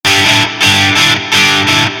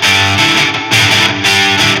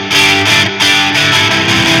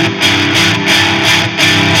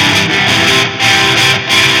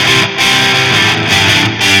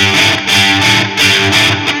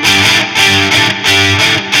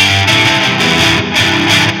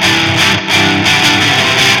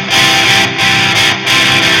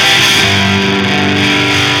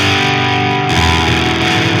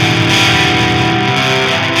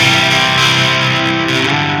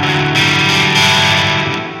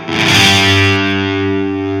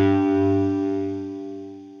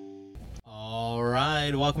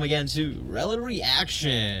welcome again to Relative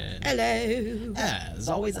Reaction. Hello. As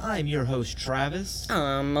always, I'm your host, Travis.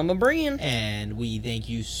 I'm Mama Brian. And we thank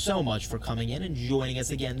you so much for coming in and joining us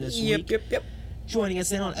again this week. Yep. Joining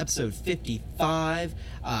us in on episode 55.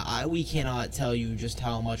 We cannot tell you just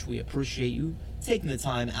how much we appreciate you taking the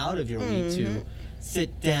time out of your week to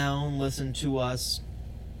sit down, listen to us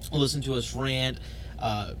rant,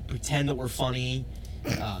 pretend that we're funny,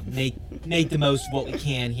 make the most of what we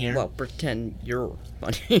can here. Well, pretend you're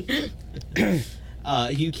funny.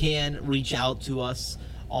 You can reach out to us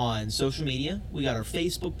on social media. We got our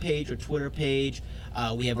Facebook page, our Twitter page.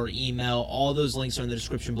 We have our email. All those links are in the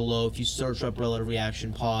description below. If you search up Relative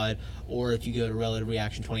Reaction Pod, or if you go to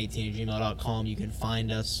relativereaction2018@gmail.com, you can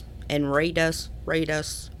find us. And rate us.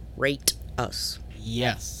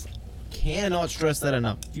 Yes. Cannot stress that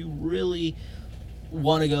enough. If you really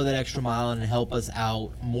want to go that extra mile and help us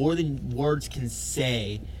out more than words can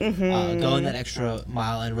say, going that extra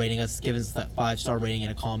mile and rating us, giving us that 5-star rating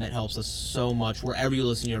and a comment helps us so much wherever you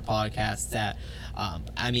listen to your podcasts at.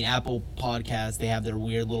 Apple Podcasts, they have their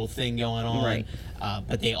weird little thing going on, right?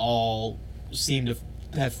 But they all seem to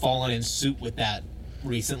have fallen in suit with that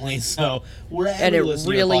recently. So wherever you listen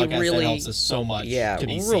to your podcast, that helps us so much. Yeah, to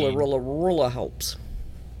be seen. really helps.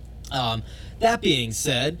 That being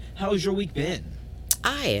said, how's your week been?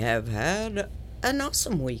 I have had an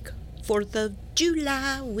awesome week. 4th of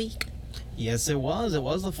July week. Yes, it was. It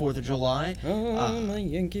was the 4th of July. My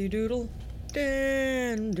Yankee Doodle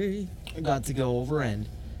dandy. I got to go over and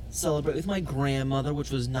celebrate with my grandmother, which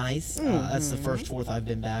was nice. That's the first 4th I've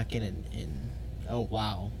been back in oh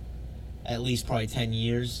wow, at least probably 10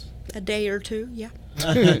 years. A day or two, yeah.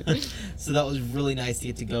 So that was really nice to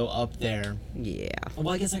get to go up there. Yeah. Well,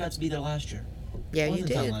 I guess I got to be there last year. Yeah, you Wasn't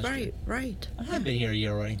that did. last year? Right. I've been here a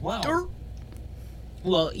year already. Wow.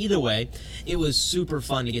 Well, either way, it was super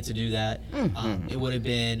fun to get to do that. It would have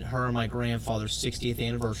been her and my grandfather's 60th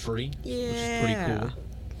anniversary, which is pretty cool.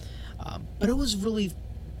 But it was really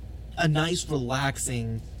a nice,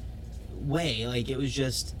 relaxing way. Like, it was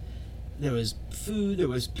just, there was food, there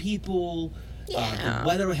was people. The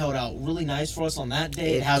weather held out really nice for us on that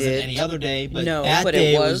day. It hasn't any other day, but that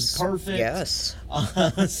day was perfect. Yes.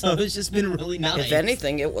 So it's just been really nice. If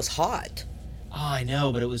anything, it was hot. Oh, I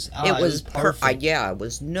know, but it was perfect. It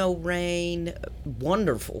was no rain,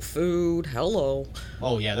 wonderful food. Hello.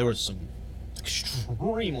 Oh, yeah, there was some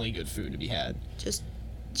extremely good food to be had. Just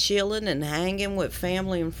chilling and hanging with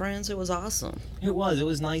family and friends. It was awesome. It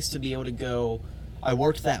was nice to be able to go. I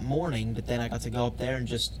worked that morning, but then I got to go up there and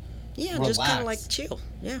just relax. Just kind of like chill.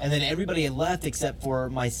 Yeah. And then everybody had left except for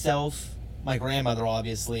myself, my grandmother,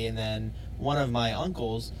 obviously, and then one of my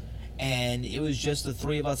uncles. And it was just the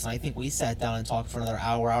three of us, and I think we sat down and talked for another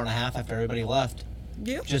hour and a half after everybody left.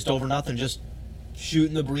 Yep. Just over nothing, just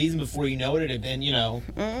shooting the breeze, and before you know it, it had been,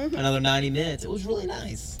 another 90 minutes. It was really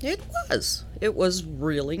nice. It was. It was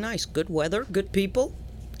really nice. Good weather, good people.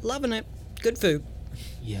 Loving it. Good food.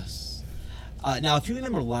 Yes. Now, if you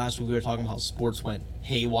remember last week, we were talking about how sports went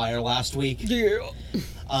haywire last week. Yeah.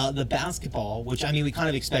 The basketball, which, we kind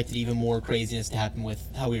of expected even more craziness to happen with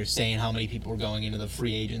how we were saying how many people were going into the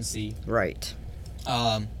free agency. Right.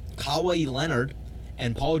 Kawhi Leonard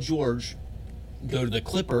and Paul George go to the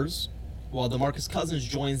Clippers, while DeMarcus Cousins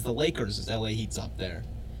joins the Lakers as LA Heat's up there.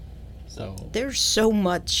 So there's so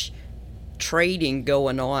much trading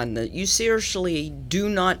going on that you seriously do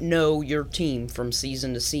not know your team from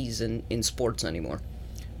season to season in sports anymore.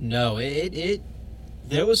 No,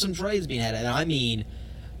 there was some trades being had, and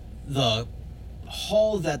the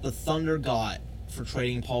haul that the Thunder got for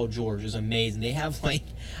trading Paul George is amazing. They have,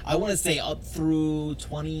 I want to say up through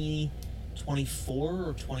 2024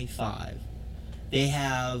 or 25. They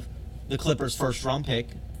have the Clippers' first-round pick.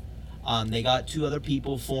 They got 2 other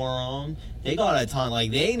people for them. They got a ton.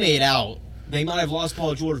 They made out. They might have lost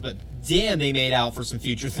Paul George, but damn, they made out for some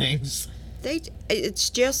future things. It's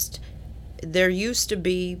just, there used to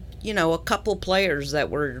be, a couple players that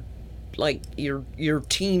were like your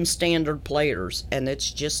team standard players, and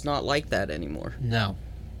it's just not like that anymore. No.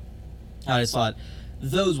 I just thought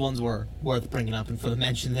those ones were worth bringing up and for the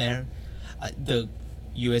mention there. The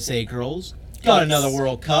USA girls got another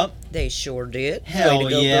World Cup. They sure did. Hell way to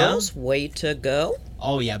go, yeah. Girls. Way to go.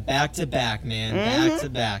 Oh, yeah, back to back, man. Back to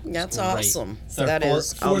back. That's great. awesome. It's their That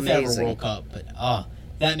is fourth amazing. ever World Cup, but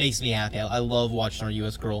that makes me happy. I love watching our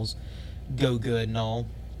U.S. girls go good and all.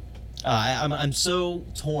 I'm so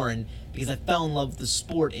torn because I fell in love with the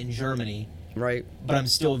sport in Germany. Right. But I'm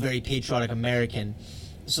still a very patriotic American.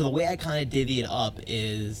 So the way I kind of divvy it up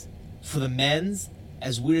is, for the men's,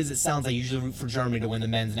 as weird as it sounds, I usually root for Germany to win the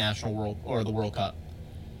men's national the World Cup.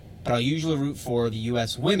 But I usually root for the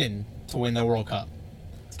U.S. women to win the World Cup.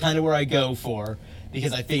 kind of where I go for,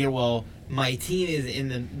 because I figure, well, my team is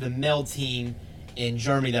in the male team in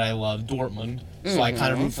Germany that I love, Dortmund. So I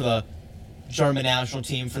kind of root for the German national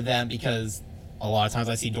team for them because a lot of times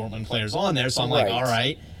I see Dortmund players on there. So I'm like, all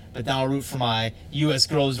right. But now I'll root for my U.S.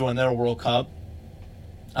 girls during their World Cup.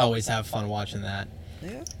 I always have fun watching that.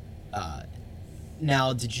 Yeah.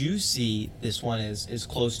 Now, did you see, this one is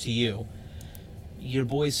close to you, your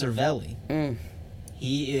boy Cervelli?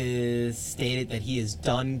 He is stated that he is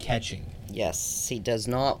done catching. Yes, he does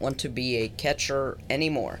not want to be a catcher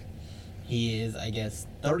anymore. He is, I guess,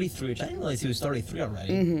 33, which I didn't realize he was 33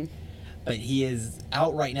 already. But he is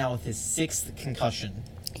out right now with his 6th concussion.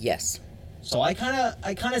 Yes. So I kind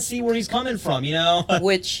of see where he's coming from, you know?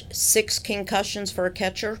 Which, 6 concussions for a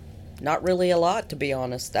catcher? Not really a lot, to be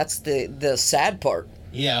honest. That's the sad part.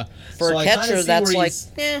 Yeah. For a catcher, that's like,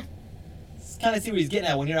 kind of see what he's getting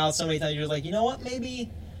at. When you're out so many times, you're like, you know what, maybe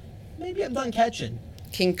I'm done catching.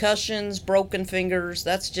 Concussions, broken fingers,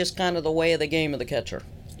 that's just kind of the way of the game of the catcher.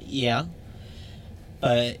 Yeah.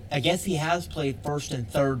 But I guess he has played first and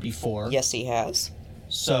third before. Yes, he has.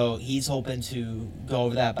 So he's hoping to go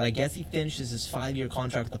over that. But I guess he finishes his 5-year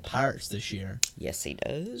contract with the Pirates this year. Yes, he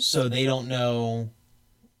does. So they don't know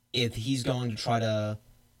if he's going to try to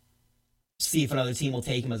see if another team will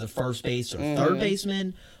take him as a first base or third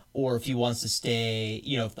baseman, or if he wants to stay,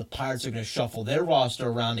 you know, if the Pirates are going to shuffle their roster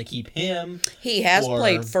around to keep him. He has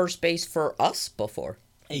played first base for us before.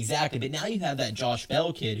 Exactly, but now you have that Josh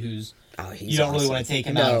Bell kid who's, he's you don't really awesome. want to take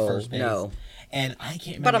him out of first base. No. And I can't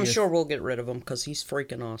remember. But I'm sure we'll get rid of him because he's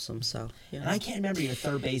freaking awesome. So, yeah. And I can't remember your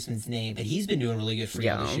third baseman's name, but he's been doing really good for you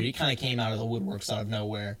this year. He kind of came out of the woodworks out of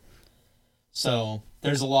nowhere. So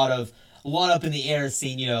there's a lot up in the air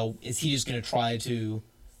seeing, you know, is he just going to try to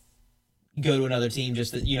go to another team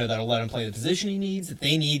just that, you know, that'll let him play the position he needs, that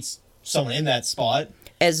they need someone in that spot.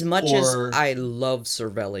 As much as I love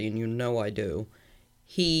Cervelli, and you know I do,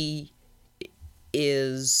 he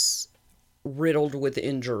is riddled with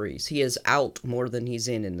injuries. He is out more than he's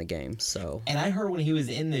in the game. So, and I heard when he was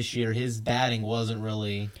in this year, his batting wasn't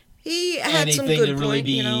really he had anything some good to really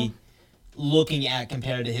be you know? looking at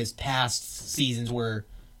compared to his past seasons where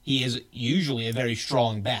he is usually a very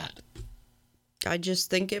strong bat. I just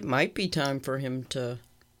think it might be time for him to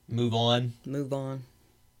move on.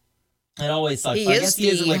 It always sucks. I guess he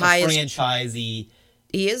isn't like a franchisee.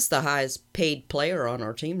 He is the highest paid player on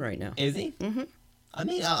our team right now. Is he? Mm-hmm. I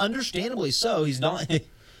mean, understandably so. He's not. He's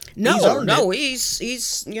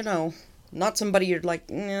you know, not somebody you're like,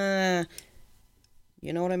 nah.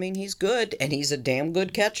 You know what I mean? He's good, and he's a damn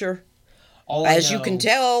good catcher. As you can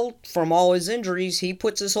tell from all his injuries, he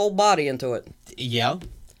puts his whole body into it. Yeah.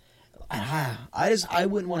 I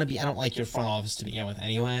wouldn't want to be. I don't like your front office to begin with,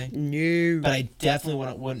 anyway. No. But I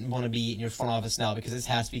definitely wouldn't want to be in your front office now because this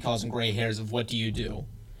has to be causing gray hairs. Of what do you do?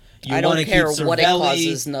 I don't care what it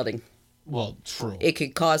causes. Nothing. Well, true. It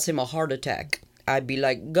could cause him a heart attack. I'd be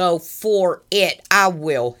like, go for it. I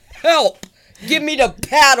will help. Give me the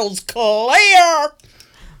paddles clear.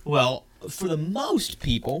 Well, for the most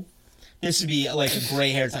people, this would be like a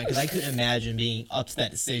gray hair time because I couldn't imagine being up to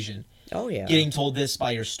that decision. Oh, yeah. Getting told this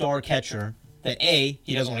by your star catcher that A,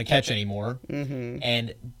 he doesn't want to catch anymore,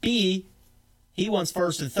 and B, he wants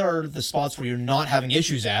first and third, the spots where you're not having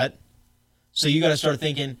issues at. So you got to start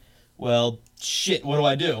thinking, well, shit, what do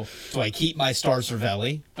I do? Do I keep my star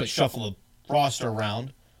Cervelli, but shuffle the roster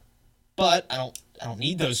around? But I don't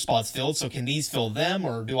need those spots filled, so can these fill them,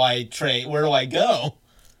 or do I trade? Where do I go?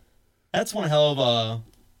 That's one hell of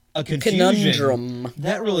a confusion. Conundrum.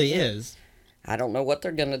 That really is. I don't know what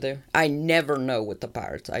they're going to do. I never know with the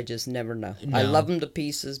Pirates. I just never know. No. I love them to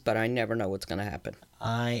pieces, but I never know what's going to happen.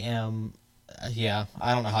 I don't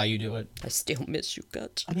know how you do it. I still miss you,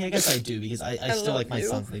 Guts. I mean, I guess I do, because I still like my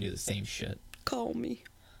sons. They do the same shit. Call me.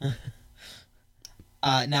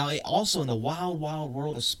 Now, also in the wild, wild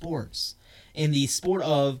world of sports, in the sport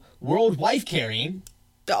of world wife carrying.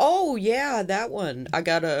 Oh, yeah, that one. I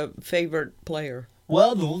got a favorite player.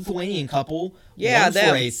 Well, the Lithuanian couple won for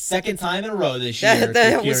a second time in a row this year.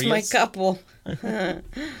 That was my couple. I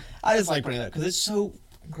just like bringing that up because it's so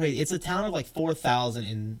great. It's a town of like 4,000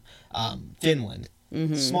 in Finland.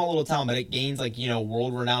 Mm-hmm. Small little town, but it gains like, you know,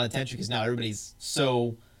 world-renowned attention because now everybody's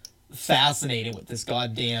so fascinated with this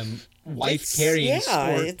goddamn wife-carrying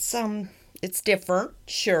sport. Yeah, it's different,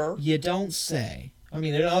 sure. You don't say. I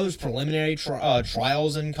mean, there are those preliminary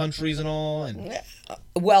trials in countries and all. And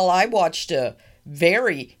well, I watched a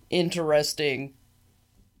very interesting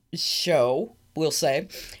show, we'll say.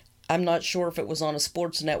 I'm not sure if it was on a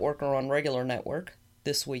sports network or on regular network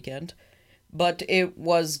this weekend, but it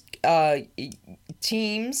was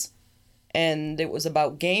teams and it was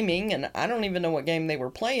about gaming, and I don't even know what game they were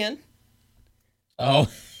playing. Oh.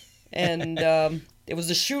 And it was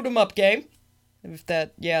a shoot 'em up game. If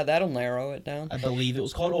that, yeah, that'll narrow it down. I believe it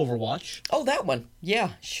was called Overwatch. Oh, that one.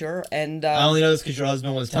 Yeah, sure. And I only know this because your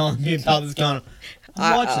husband was telling me about this kind of.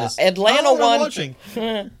 Watch this. Atlanta I don't know what I'm won.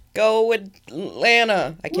 watching. Go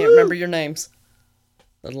Atlanta. I can't remember your names.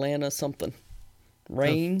 Atlanta something.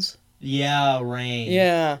 Reigns. Yeah, Rain.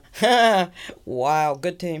 Yeah. Wow,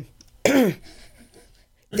 good team.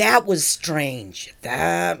 That was strange.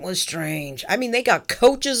 That was strange. I mean, they got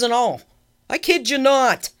coaches and all. I kid you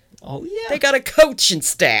not. Oh, yeah. They got a coaching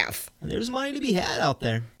staff. There's money to be had out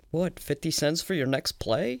there. What, 50 cents for your next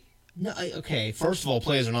play? No, okay, first of all,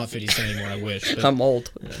 plays are not 50 cents anymore, I wish. But I'm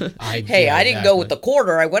old. I didn't go with the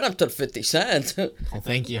quarter. I went up to 50 cents. Oh,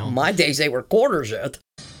 thank you. My days, they were quarters yet.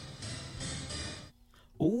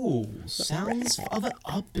 Ooh, sounds of an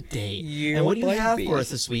update. Yeah, and what do you have baby. for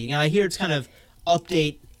us this week? Now, I hear it's kind of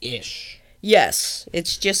update-ish. Yes,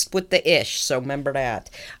 it's just with the ish, so remember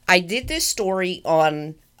that. I did this story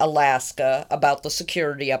on Alaska about the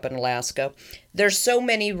security up in Alaska. There's so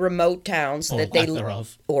many remote towns that lack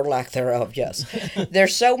thereof. Or lack thereof, yes.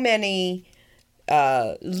 There's so many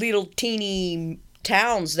little teeny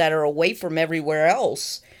towns that are away from everywhere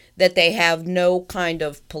else that they have no kind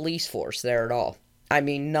of police force there at all. I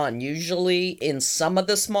mean, none. Usually in some of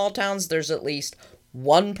the small towns there's at least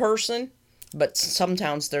one person, but some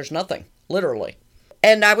towns there's nothing, literally.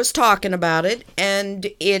 And I was talking about it, and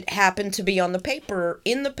it happened to be on the paper,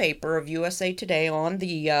 in the paper of USA Today on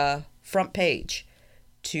the front page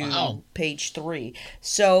to page 3.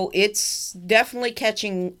 So it's definitely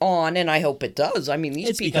catching on, and I hope it does. I mean,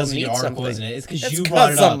 these people need something. It's because of the article, isn't it? It's because you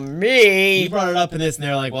brought it up. Me. You brought it up in this, and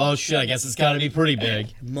they're like, well, shit, I guess it's got to be pretty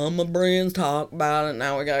big. Mama Brian's talk about it,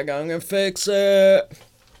 now we gotta go and fix it.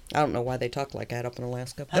 I don't know why they talk like that up in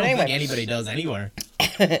Alaska. But I don't anyway. think anybody does anywhere.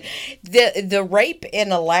 The rape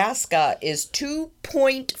in Alaska is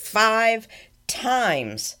 2.5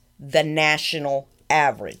 times the national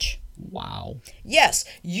average. Wow. Yes,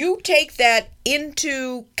 you take that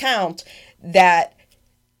into count that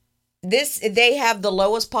they have the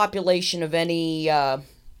lowest population of any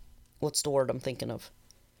what's the word I'm thinking of?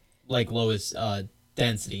 Like lowest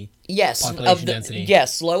density. Yes, population density.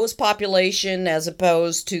 Yes, lowest population as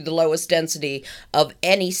opposed to the lowest density of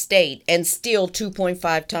any state, and still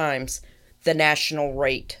 2.5 times the national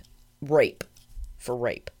rape.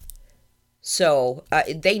 So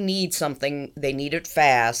they need something. They need it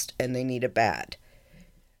fast, and they need it bad.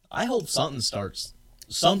 I hope something starts.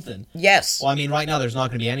 Something. Yes. Well, I mean, right now there's not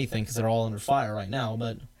going to be anything because they're all under fire right now,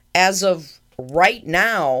 but... As of right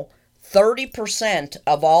now, 30%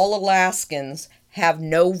 of all Alaskans have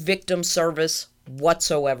no victim service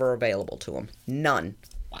whatsoever available to them. None.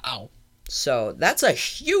 Wow. So that's a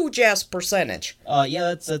huge-ass percentage.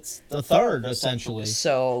 Yeah, that's the third, essentially.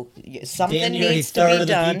 So something Damn near needs a to third be of the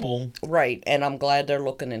done. people. Right, and I'm glad they're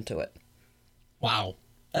looking into it. Wow.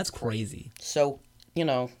 That's crazy. So,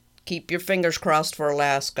 keep your fingers crossed for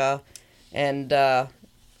Alaska. And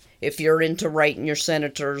if you're into writing your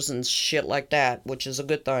senators and shit like that, which is a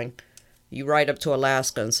good thing, you write up to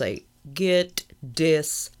Alaska and say, get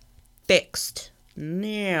this fixed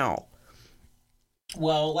now.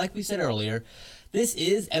 Well, like we said earlier, this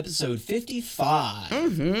is episode 55.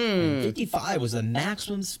 Mm-hmm. 55 was the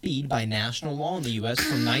maximum speed by national law in the U.S.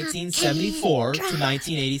 from 1974 to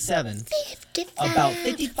 1987. 55. About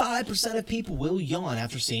 55% of people will yawn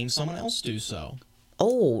after seeing someone else do so.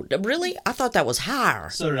 Oh, really? I thought that was higher.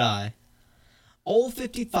 So did I. Old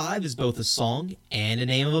 55 is both a song and a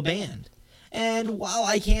name of a band. And while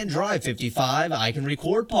I can't drive 55, I can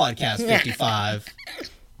record podcast 55.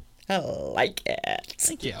 I like it.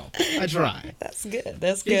 Thank you. I try. That's good.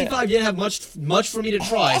 That's 55 didn't have much for me to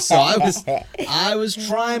try, so I was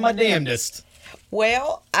trying my damnedest.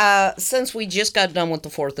 Well, since we just got done with the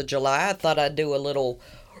 4th of July, I thought I'd do a little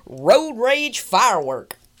road rage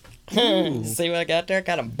firework. See what I got there?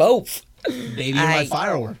 Got them both. Baby, my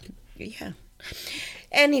firework. Yeah.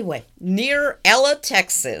 Anyway, near Ella,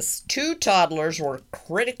 Texas, 2 toddlers were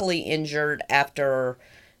critically injured after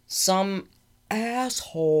some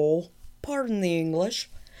asshole, pardon the English,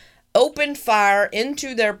 opened fire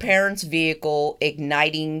into their parents' vehicle,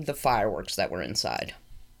 igniting the fireworks that were inside.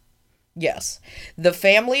 Yes, the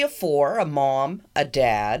family of 4, a mom, a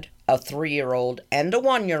dad, a 3-year-old, and a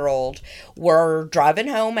 1-year-old, were driving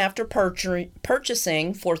home after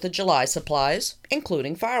purchasing 4th of July supplies,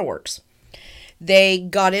 including fireworks. They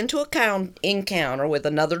got into an encounter with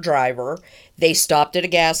another driver. They stopped at a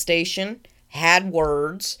gas station, had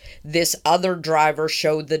words. This other driver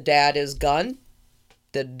showed the dad his gun,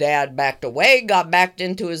 The dad backed away, got back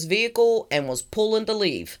into his vehicle, and was pulling to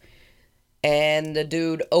leave. And the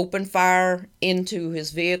dude opened fire into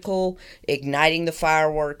his vehicle, igniting the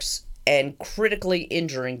fireworks and critically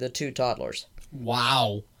injuring the 2 toddlers.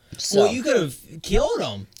 Wow. So, well, you could have killed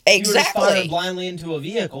them. Exactly. You just fired blindly into a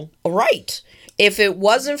vehicle. Right. If it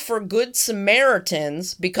wasn't for good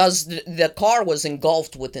Samaritans, because the car was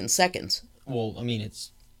engulfed within seconds. Well, I mean,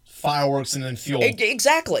 it's fireworks and then fuel.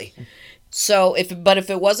 Exactly. So, if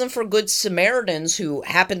it wasn't for good Samaritans who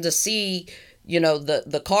happened to see,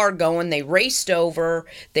 the car going, they raced over,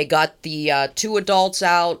 they got the 2 adults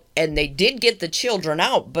out, and they did get the children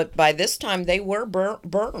out, but by this time they were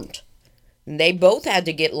burned. And they both had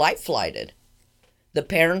to get life flighted. The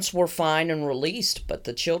parents were fine and released, but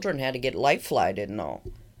the children had to get life flighted and all.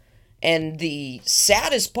 And the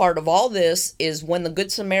saddest part of all this is when the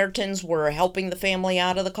Good Samaritans were helping the family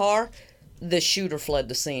out of the car, the shooter fled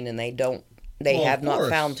the scene, and they have not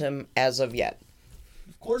found him as of yet.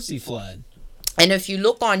 Of course he fled. And if you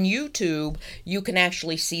look on YouTube, you can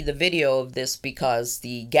actually see the video of this because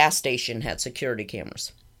the gas station had security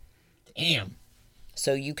cameras. Damn.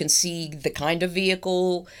 So you can see the kind of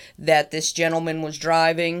vehicle that this gentleman was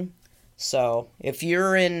driving. So if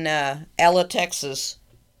you're in Ella, Texas,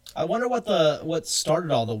 I wonder what started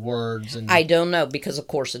all the words. And I don't know, because of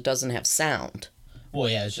course it doesn't have sound. Well,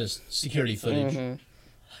 yeah, it's just security footage. Mm-hmm.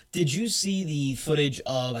 Did you see the footage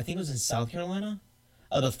of, I think it was in South Carolina?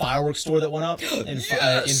 The fireworks store that went up in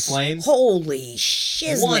flames. Holy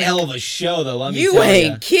shit! One hell of a show, though. Let me you tell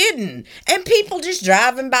ain't kidding. And people just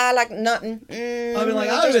driving by like nothing. I mean, like,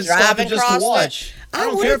 I was stopping just to watch. I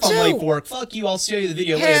don't care if I'm late for work. Fuck you. I'll show you the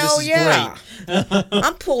video later. This is great.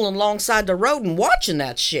 I'm pulling alongside the road and watching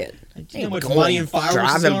that shit. You know how much money and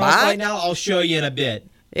fireworks is going on right now? I'll show you in a bit.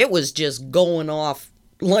 It was just going off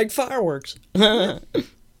like fireworks.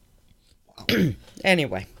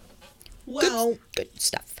 Anyway. Well, good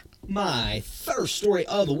stuff. My first story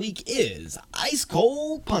of the week is ice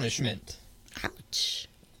cold punishment. Ouch.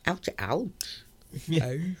 Ouch, ouch.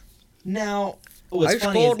 Yeah. Now, what's ice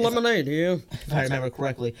funny cold is, lemonade, yeah. If I remember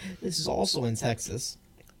correctly, this is also in Texas.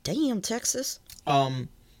 Damn, Texas.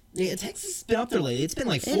 Yeah, Texas has been up there lately. It's been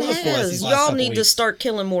like it Florida for us these last Y'all need weeks. to start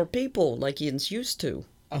killing more people like yous used to.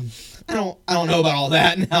 I don't know about all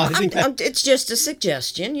that now. It's just a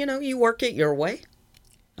suggestion. You work it your way.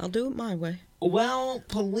 I'll do it my way. Well,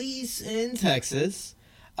 police in Texas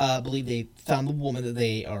believe they found the woman that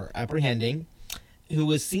they are apprehending, who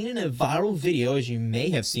was seen in a viral video, as you may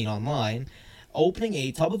have seen online, opening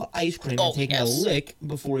a tub of ice cream and taking a lick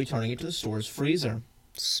before returning it to the store's freezer.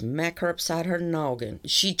 Smack her upside her noggin.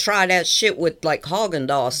 She tried that shit with, like,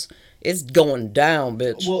 Haagen-Dazs. It's going down,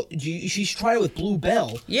 bitch. Well, she's tried it with Blue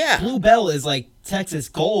Bell. Yeah. Blue Bell is like Texas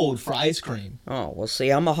gold for ice cream. Oh, well, see,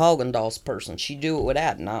 I'm a Haagen-Dazs person. She do it with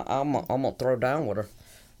that, and I'm going to throw down with her.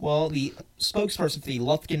 Well, the spokesperson for the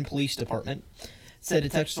Lufkin Police Department said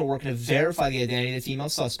detectives are working to verify the identity of the female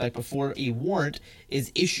suspect before a warrant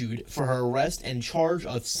is issued for her arrest and charge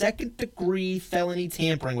of second-degree felony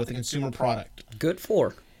tampering with a consumer product. Good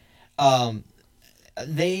for her.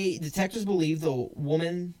 Detectives believe the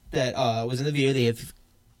woman that was in the video, they have,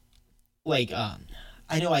 like,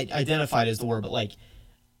 I know I identified as the word, but, like,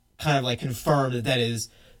 kind of, like, confirmed that is,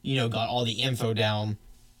 got all the info down.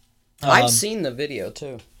 I've seen the video,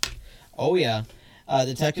 too. Oh, yeah.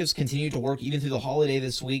 Detectives continue to work even through the holiday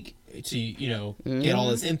this week to, get all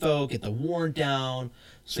this info, get the warrant down,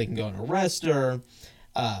 so they can go and arrest her.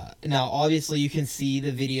 Now, obviously, you can see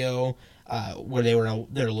the video where they were in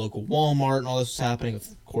their local Walmart and all this was happening.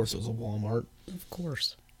 Of course, it was a Walmart. Of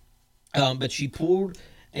course. But she pulled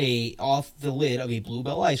off the lid of a Blue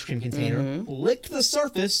Bell ice cream container, licked the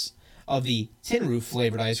surface of the tin roof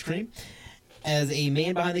flavored ice cream, as a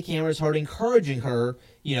man behind the camera is hard encouraging her.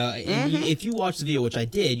 If you watch the video, which I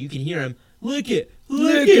did, you can hear him, lick it,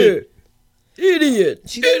 idiot.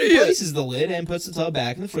 She then replaces the lid and puts the tub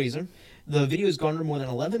back in the freezer. The video has garnered more than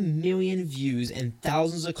 11 million views and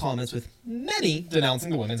thousands of comments, with many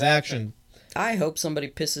denouncing the woman's action. I hope somebody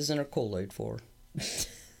pisses in her Kool-Aid for her.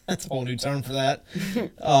 That's a whole new term for that.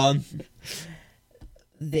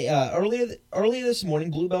 Earlier this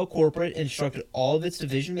morning, Blue Bell Corporate instructed all of its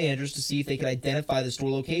division managers to see if they could identify the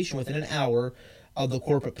store location within an hour of the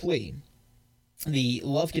corporate plea. The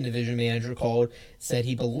Lufkin division manager said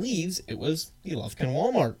he believes it was the Lufkin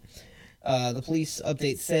Walmart. The police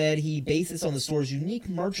update said he based this on the store's unique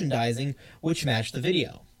merchandising, which matched the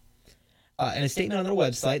video. In a statement on their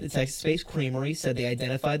website, the Texas-based Creamery said they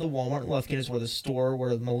identified the Walmart and Lufkin as where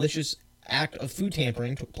the malicious act of food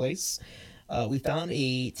tampering took place. We found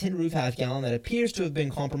a tin roof half-gallon that appears to have been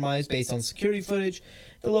compromised based on security footage,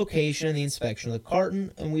 the location, and the inspection of the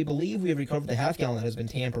carton, and we believe we have recovered the half-gallon that has been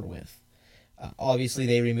tampered with. Obviously,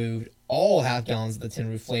 they removed all half-gallons of the tin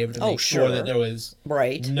roof flavor to make sure that there was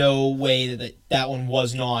no way that one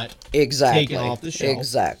was not taken off the shelf.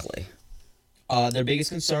 Exactly. Their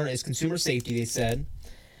biggest concern is consumer safety, they said.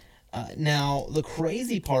 Now, the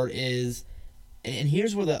crazy part is, and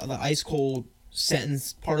here's where the ice-cold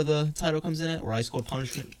sentence part of the title comes in at, or ice-cold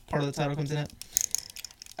punishment part of the title comes in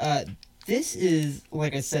at. This is,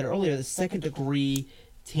 like I said earlier, the second-degree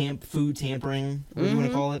food tampering, what you want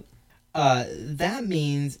to call it. That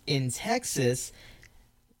means in Texas,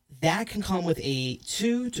 that can come with a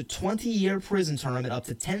 2 to 20-year prison term and up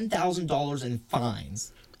to $10,000 in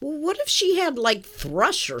fines. Well, what if she had, like,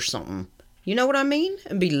 thrush or something? You know what I mean?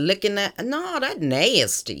 And be licking that. No, that's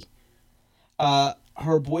nasty.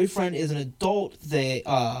 Her boyfriend is an adult.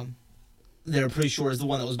 They're pretty sure is the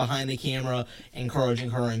one that was behind the camera, encouraging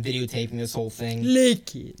her and videotaping this whole thing.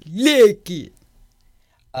 Lick it.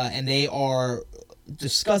 And they are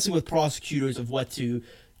discussing with prosecutors of what to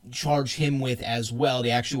charge him with as well. They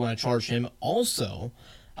actually want to charge him also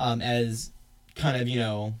as kind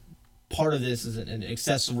of, part of this is an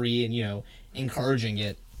accessory and, encouraging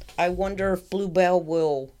it. I wonder if Bluebell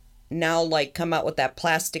will now, come out with that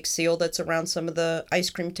plastic seal that's around some of the ice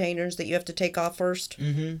cream containers that you have to take off first.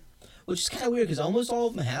 Mm-hmm. Which is kind of weird, because almost all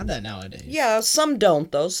of them have that nowadays. Yeah, some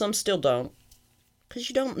don't, though. Some still don't. Because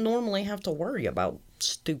you don't normally have to worry about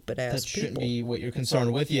stupid-ass people. That shouldn't be what you're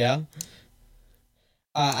concerned with, yeah.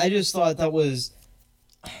 I just thought that was...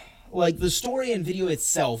 the story and video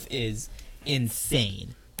itself is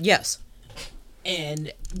insane. Yes.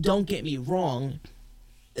 And don't get me wrong,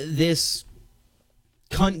 this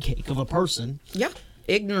cunt cake of a person... Yeah,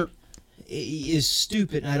 ignorant. ...is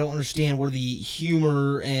stupid, and I don't understand where the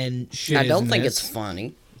humor and shit is. I don't think it's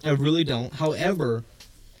funny. I really don't. However,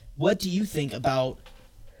 what do you think about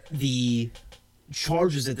the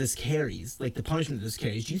charges that this carries? The punishment that this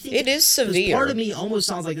carries? Do you think it is severe? Part of me almost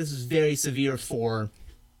sounds like this is very severe for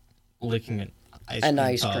licking an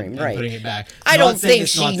ice cream, right? Putting it back. I don't think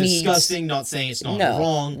she needs. Not disgusting. Not saying it's not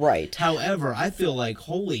wrong. Right. However, I feel like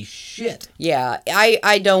holy shit. Yeah,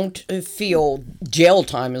 I don't feel jail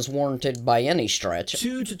time is warranted by any stretch.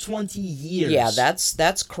 2 to 20 years. Yeah,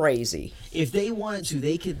 that's crazy. If they wanted to,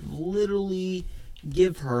 they could literally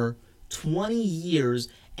give her 20 years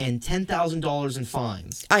and $10,000 in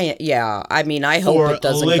fines. I hope it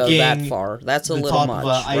doesn't go that far. That's a little much.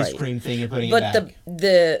 The top of an ice cream thing and putting it back.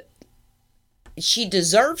 But she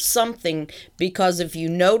deserves something, because if you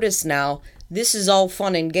notice now, this is all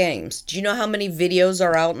fun and games. Do you know how many videos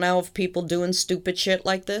are out now of people doing stupid shit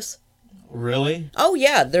like this? Really? Oh,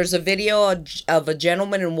 yeah. There's a video of a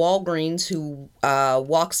gentleman in Walgreens who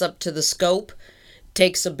walks up to the scope,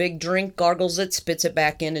 takes a big drink, gargles it, spits it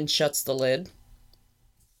back in, and shuts the lid.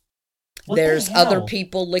 There's other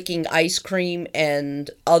people licking ice cream and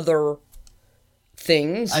other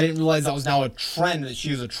things. I didn't realize that was now a trend, that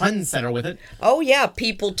she was a trendsetter with it. Oh, yeah.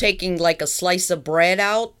 People taking, a slice of bread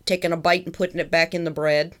out, taking a bite and putting it back in the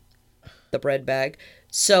bread bag.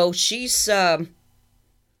 So she's, I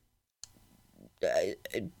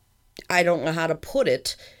don't know how to put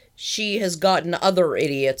it. She has gotten other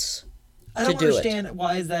idiots to do it. I don't understand.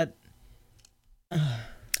 Why is that...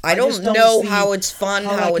 I don't know how it's fun,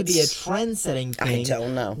 how it could be a trend-setting thing. I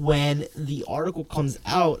don't know. When the article comes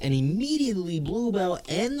out and immediately Bluebell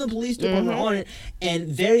and the police department are on it and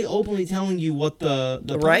very openly telling you what the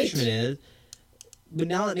punishment is. But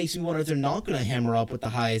now that makes me wonder if they're not going to hammer up with the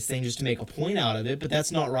highest thing just to make a point out of it. But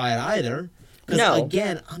that's not right either. Because,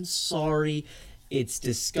 again, I'm sorry. It's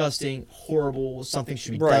disgusting, horrible. Something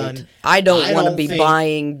should be done. I don't want to be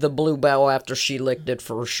buying the Bluebell after she licked it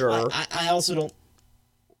for sure. I also don't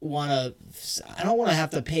want to have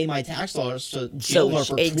to pay my tax dollars to jail her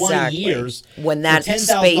for 20 years when that for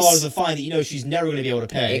 $10,000 a fine that she's never going to be able to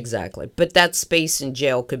pay. Exactly. But that space in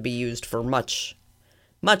jail could be used for much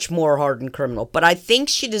more hardened criminal. But I think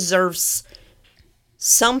she deserves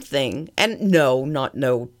something, and no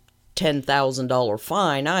 $10,000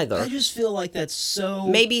 fine either. I just feel like that's so...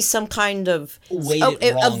 Maybe some kind of...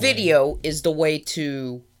 a video is the way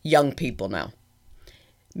to young people now.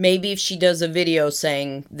 Maybe if she does a video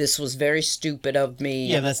saying, this was very stupid of me.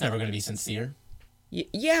 Yeah, that's never going to be sincere.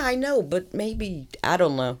 Yeah, I know, but maybe, I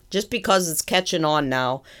don't know. Just because it's catching on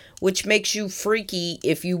now, which makes you freaky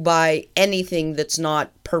if you buy anything that's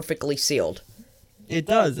not perfectly sealed. It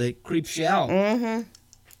does. It creeps you out. Mm-hmm.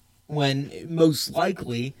 When most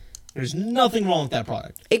likely, there's nothing wrong with that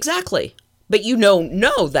product. Exactly. But you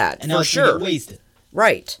know that, and for sure. And get wasted.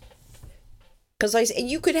 Right. Because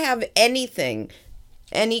you could have anything,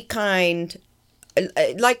 any kind.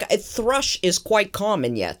 Like a thrush is quite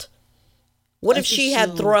common yet. What if she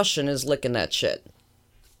had thrush and is licking that shit?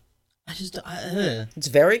 It's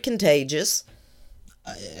very contagious.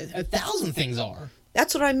 1,000 things are.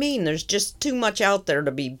 That's what I mean. There's just too much out there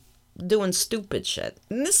to be doing stupid shit.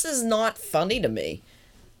 And this is not funny to me.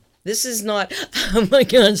 This is not, oh my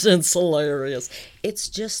gosh, that's hilarious. It's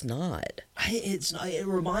just not. It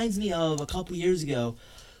reminds me of a couple years ago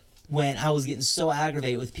when I was getting so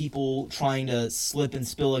aggravated with people trying to slip and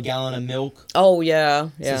spill a gallon of milk. Oh, yeah.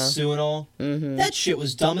 To Suinol. Mm-hmm. That shit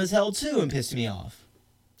was dumb as hell, too, and pissed me off.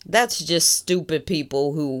 That's just stupid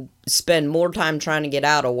people who spend more time trying to get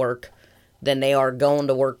out of work than they are going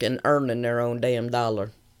to work and earning their own damn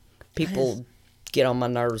dollar. People get on my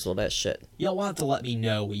nerves with that shit. Y'all will have to let me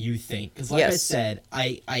know what you think. Because like I said,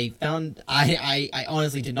 I found... I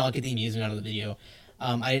honestly did not get the amusement out of the video.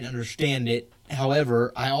 I didn't understand it.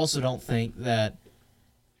 However, I also don't think that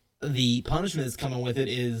the punishment that's coming with it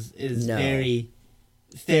is very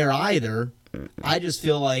fair either. I just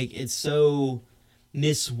feel like it's so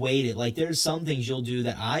misweighted. Like, there's some things you'll do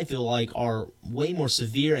that I feel like are way more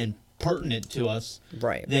severe and pertinent to us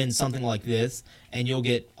than something like this, and you'll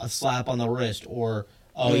get a slap on the wrist, or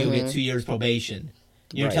you'll get 2 years probation.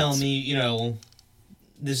 You're telling me, you know,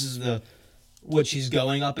 this is what she's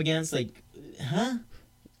going up against? Like, huh?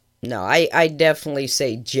 No, I definitely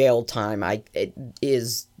say jail time. It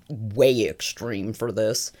is way extreme for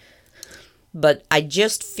this. But I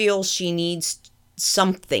just feel she needs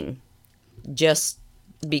something, just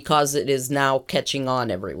because it is now catching on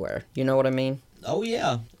everywhere. You know what I mean? Oh,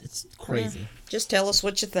 yeah. It's crazy. Yeah. Just tell us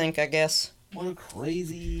what you think, I guess. What a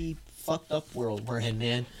crazy, fucked up world we're in,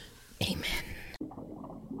 man. Amen.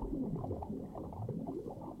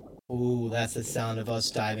 Ooh, that's the sound of us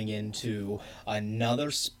diving into another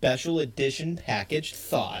special edition packaged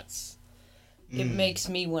thoughts. It makes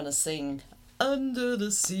me want to sing Under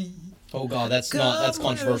the Sea. Oh god, that's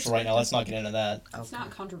controversial right now. Let's not get into that. It's not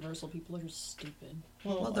controversial. People are just stupid.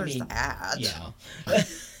 Well, there's that. Yeah.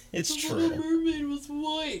 It's true. The mermaid was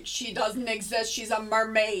white. She doesn't exist. She's a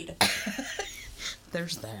mermaid.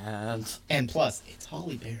 There's that. And plus, it's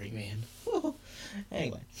Halle Berry, man.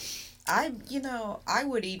 Anyway. I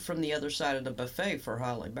would eat from the other side of the buffet for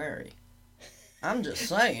Halle Berry. I'm just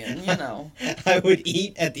saying, you know. I would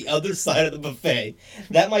eat at the other side of the buffet.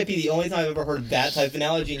 That might be the only time I've ever heard that type of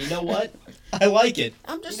analogy, and you know what? I like it.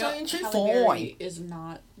 I'm just saying she's Halle Berry is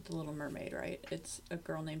not the Little Mermaid, right? It's a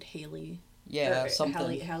girl named Haley. Yeah,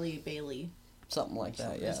 something. Halle Bailey. Something like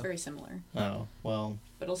that, yeah. It's very similar. Oh, well.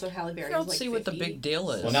 But also Halle Berry I don't is like see 50. what the big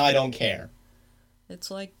deal is. Well, now I don't care.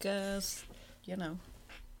 It's like, you know.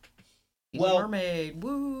 Well, mermaid,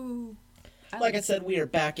 woo! Like I said, we are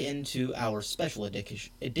back into our special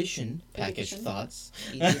edition packaged thoughts.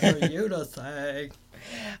 Easy for you to say.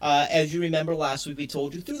 As you remember, last week we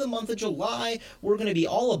told you through the month of July, we're going to be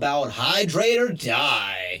all about hydrate or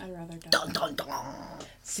die. I'd rather die. Dun, dun, dun.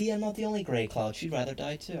 See, I'm not the only gray cloud. She'd rather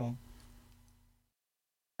die too.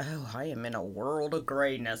 Oh, I am in a world of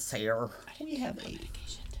grayness here. We have a...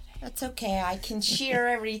 That's okay, I can cheer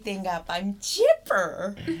everything up. I'm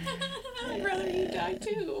chipper. I'd rather you die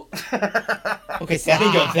too. Okay, so I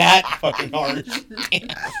didn't go that fucking hard.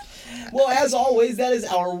 Well, as always, that is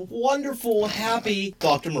our wonderful, happy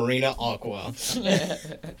Dr. Marina Aqua.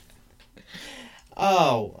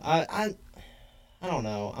 Oh, I don't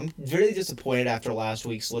know. I'm very disappointed after last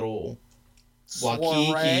week's little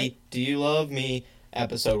Wakiki, Do You Love Me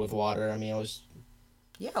episode with water. I mean, it was...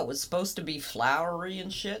 Yeah, it was supposed to be flowery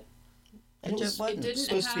and shit. It just wasn't. It didn't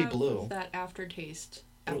supposed have to be blue. That aftertaste.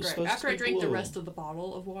 After I drank blue. the rest of the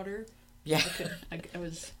bottle of water, yeah, I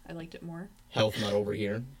liked it more. Health nut over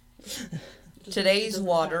here. Today's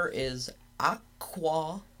water is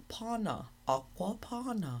Aquapana.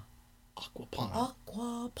 Aquapana. Aquapana.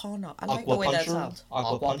 Aquapana. I like the way that sounds.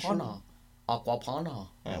 Aquapana. Aquapana.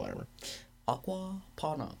 Whatever.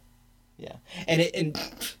 Aquapana. Yeah, and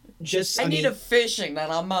just I need a fishing,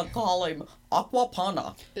 and I'm gonna call him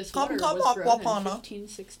Aquapana. This water was grown in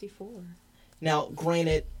 1564. Now,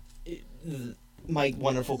 granted, my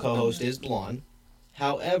wonderful co-host is blonde.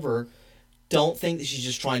 However, don't think that she's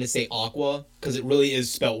just trying to say aqua, because it really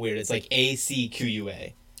is spelt weird. It's like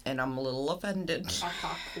A-C-Q-U-A. And I'm a little offended.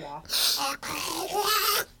 Aqua.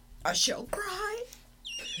 I shall cry.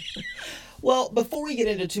 Well, before we get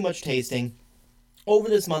into too much tasting, over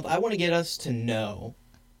this month, I want to get us to know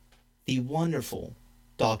the wonderful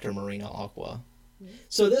Dr. Marina Aqua.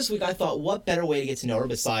 So this week, I thought, what better way to get to know her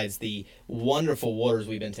besides the wonderful waters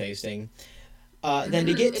we've been tasting than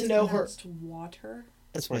to get to know her... Water?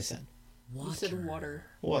 That's what I said. You said water.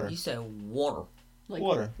 Water. You said water. Like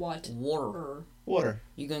Water. What? Water. Water.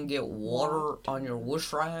 You gonna get water on your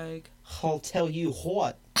whoosh rag? I'll tell you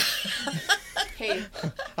what. Hey,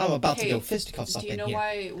 I'm about to go fisticuffs up do you in know here.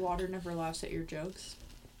 why water never laughs at your jokes?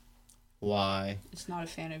 Why? It's not a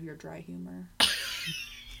fan of your dry humor.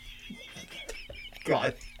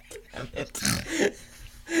 God damn it.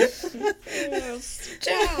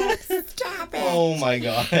 Stop it. Oh my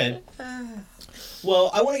god.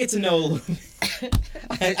 Well, I want to get to know.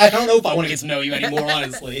 I don't know if I want to get to know you anymore,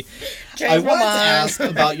 honestly. I wanted to ask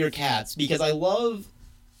about your cats because I love.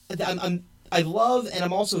 I love, and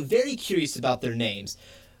I'm also very curious about their names.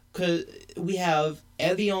 Cause we have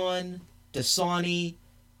Evian, Dasani,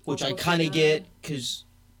 which I kind of get because.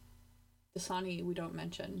 Dasani, we don't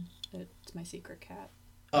mention. It's my secret cat.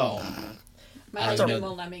 Oh. My I husband know.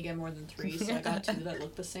 won't let me get more than 3, so I got 2 that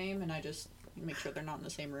look the same, and I just make sure they're not in the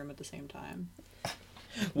same room at the same time.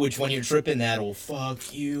 Which, when you're tripping, that'll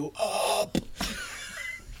fuck you up.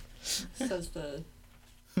 Says the...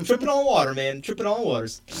 Tripping on water, man. Tripping on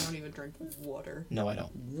waters. I don't even drink water. No, I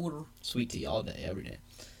don't. Water. Sweet tea all day, every day.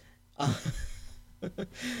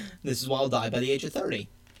 This is why I'll die by the age of 30.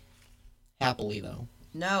 Happily, though.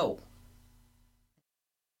 No.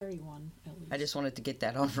 31, at least. I just wanted to get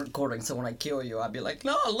that on recording so when I kill you, I'd be like,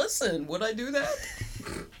 no, listen, would I do that?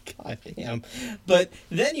 God damn. But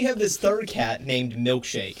then you have this third cat named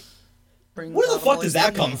Milkshake. Brings Where the out fuck all does the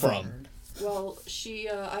that come good from? word. Well, she,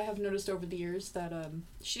 I have noticed over the years that,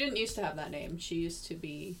 she didn't used to have that name. She used to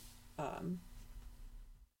be,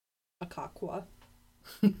 Akakwa.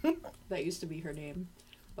 That used to be her name.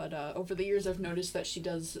 But, over the years I've noticed that she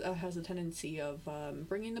has a tendency of,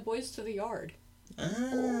 bringing the boys to the yard.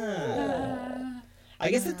 Ah. I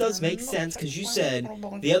guess it does make sense, because you said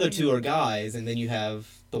the other 2 are guys, and then you have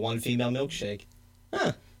the one female Milkshake.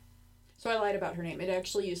 Huh. So I lied about her name. It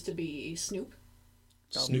actually used to be Snoop.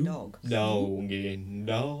 Snoop? Dog.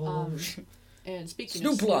 No. And speaking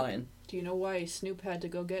Snoop of Snoop, Lion. do you know why Snoop had to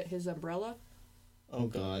go get his umbrella? Oh,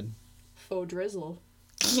 God. Faux drizzle.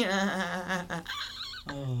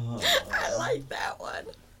 Oh. I like that one.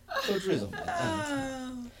 So drizzle.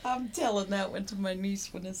 I'm telling that one to my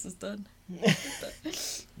niece when this is done.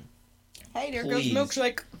 Hey, there Please. goes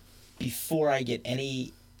Milkshake. Before I get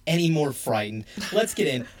any more frightened, let's get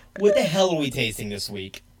in. What the hell are we tasting this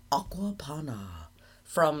week? Aqua Panna.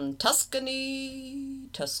 From Tuscano,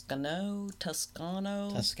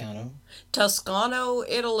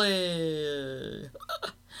 Italy.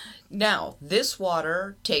 Now, this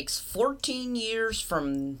water takes 14 years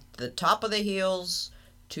from the top of the hills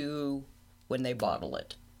to when they bottle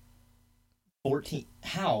it. 14.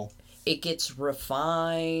 How? It gets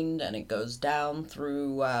refined and it goes down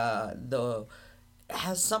through it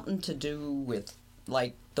has something to do with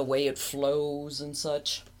like the way it flows and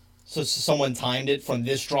such. So someone timed it from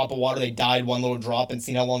this drop of water, they died one little drop and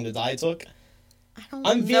seen how long the dye took?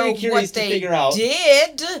 I'm very curious to figure out.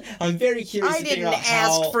 Did I'm very curious I to figure didn't out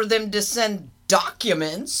how. ask for them to send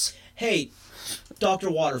documents. Hey, Dr.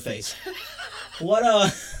 Waterface. What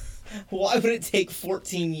why would it take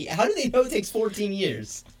 14 years? How do they know it takes 14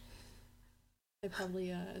 years? They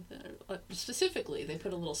probably, specifically, they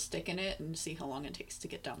put a little stick in it and see how long it takes to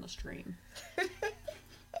get down the stream.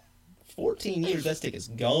 14 years, that stick is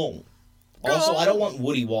gone. Also, I don't want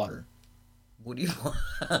woody water. What do you want?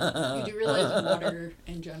 You do realize water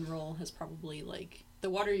in general has probably, like, the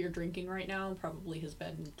water you're drinking right now probably has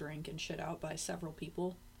been drank and shit out by several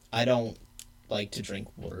people. I don't like to drink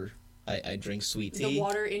water. I drink sweet tea. The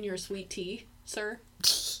water in your sweet tea, sir?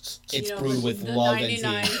 It's brewed with love and tea.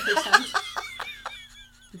 99%.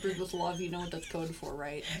 Brewed with love, you know what that's code for,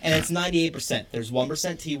 right? And it's 98%. There's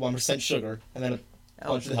 1% tea, 1% sugar, and then a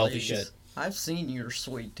bunch of healthy shit. I've seen your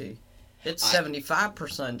sweet tea. It's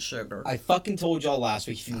 75% sugar. I fucking told y'all last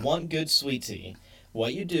week, if you want good sweet tea,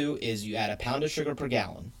 what you do is you add a pound of sugar per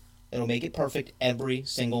gallon. It'll make it perfect every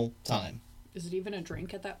single time. Is it even a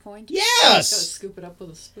drink at that point? Yes! You gotta scoop it up with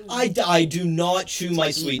a spoon. I do not chew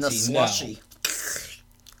my sweet tea. No.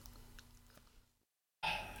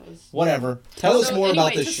 Whatever. Tell us more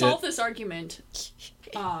about this to shit. solve this argument,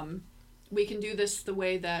 we can do this the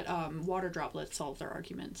way that water droplets solve their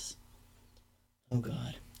arguments. Oh,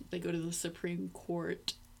 God. They go to the Supreme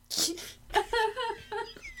Court. She's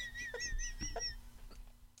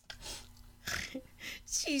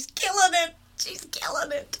killing it. She's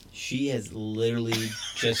killing it. She has literally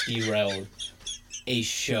just derailed a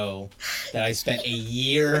show that I spent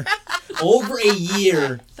over a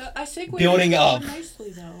year I segued building up.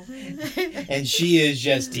 nicely, though. And she is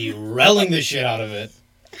just derailing the shit out of it.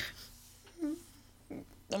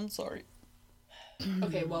 I'm sorry.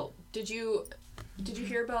 Okay, well, did you Did you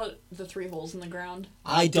hear about the 3 holes in the ground?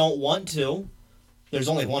 I don't want to. There's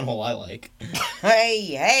only one hole I like.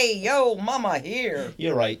 Hey, yo, mama here.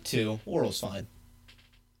 You're right, too. Oral's fine.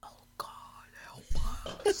 Oh, God, help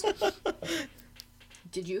us.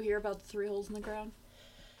 Did you hear about the 3 holes in the ground?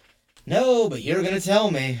 No, but you're gonna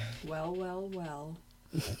tell me. Well, well, well.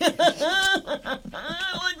 I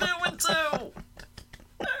like that one, too.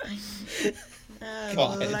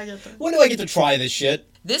 God. When do I get to try this shit?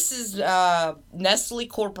 This is Nestle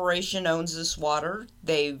Corporation owns this water.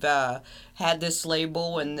 They've had this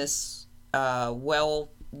label and this well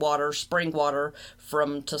water, spring water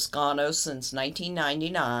from Toscano since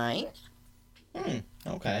 1999.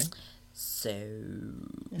 Okay. So,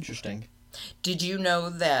 Interesting. did you know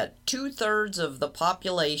that 2/3 of the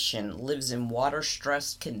population lives in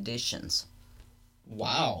water-stressed conditions?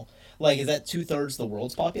 Wow. Like, is that 2/3 the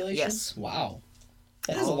world's population? Yes. Wow.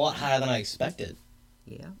 That is a lot higher than I expected.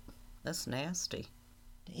 Yeah, that's nasty,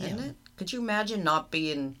 Damn. isn't it? Could you imagine not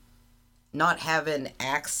having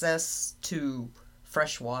access to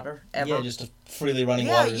fresh water ever? Yeah, just a freely running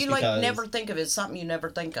Yeah, water. you because... like never think of it. It's something you never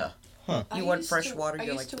think of. Huh. You want fresh water, I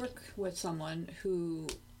you're used like, to work with someone who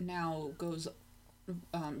now goes,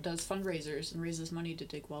 does fundraisers and raises money to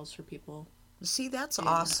dig wells for people. see, that's And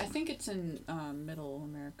awesome. I think it's in Middle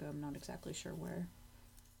America. I'm not exactly sure where.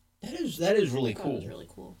 That is really I thought cool. It was really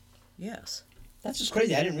cool. Yes. That's just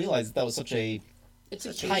crazy. I didn't realize that was such a... It's a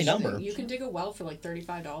That's a huge high thing. number. You can dig a well for like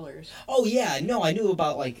 $35. Oh, yeah. No, I knew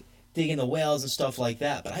about, like, digging the wells and stuff like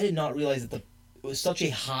that, but I did not realize that it was such a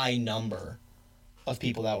high number of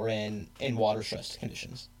people that were in water-stressed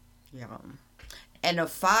conditions. Yeah. And a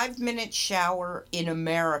 5-minute shower in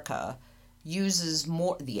America uses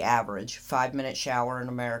more, the average 5-minute shower in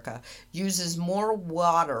America uses more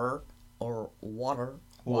water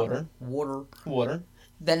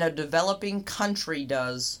than a developing country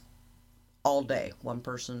does all day. One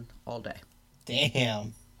person all day.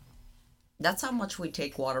 Damn. That's how much we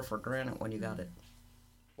take water for granted when you got it.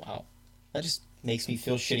 Wow. That just makes me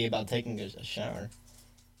feel shitty about taking a shower.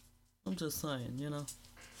 I'm just saying, you know.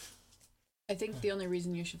 I think the only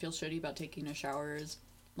reason you should feel shitty about taking a shower is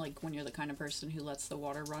like when you're the kind of person who lets the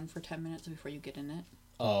water run for 10 minutes before you get in it.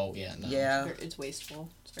 Oh, yeah. No. Yeah. It's wasteful.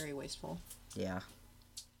 It's very wasteful. Yeah.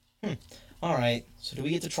 All right. So do we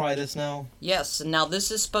get to try this now? Yes, and now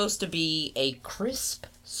this is supposed to be a crisp,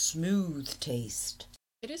 smooth taste.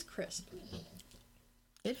 It is crisp.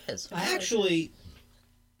 It is. I actually,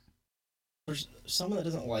 for someone that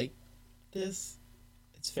doesn't like this,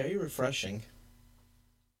 it's very refreshing.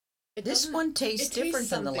 This one tastes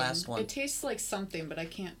different than the something. last one. It tastes like something, but I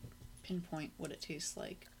can't pinpoint what it tastes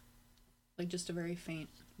like. Like just a very faint.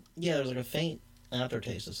 Yeah, there's like a faint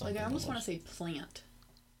aftertaste of something. Like I almost want to say plant.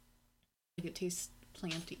 Like it tastes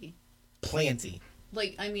planty. Planty.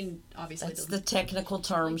 Like I mean, obviously. That's the technical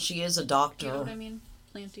term. She is a doctor. You know what I mean?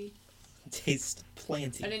 Planty. Taste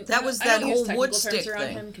planty. That was that whole wood stick around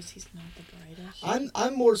thing. him because he's not the brightest.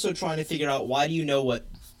 I'm more so trying to figure out why do you know what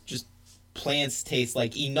just plants taste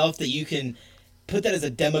like enough that you can put that as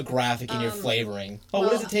a demographic in your flavoring. Oh,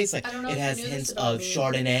 what does it taste like? I don't know It if you has knew this hints about of me.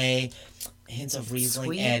 Chardonnay, hints of Riesling,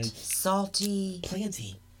 Sweet, and salty.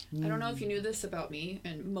 planty. I don't know if you knew this about me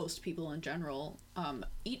and most people in general.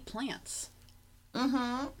 Eat plants.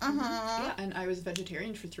 Yeah, and I was a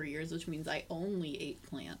vegetarian for 3 years, which means I only ate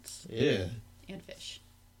plants Yeah. and fish.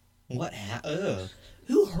 What?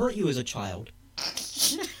 Who hurt you as a child?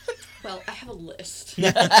 Well, I have a list.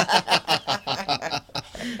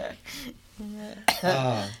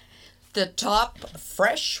 The top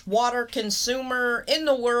freshwater consumer in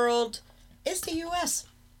the world is the U.S.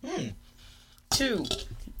 2.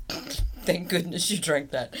 Thank goodness you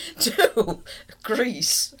drank that. 2.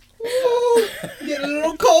 Greece. Ooh, getting a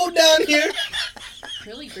little cold down here.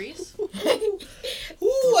 Really, Greece? Ooh,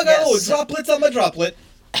 I got Yes. droplets on my droplet.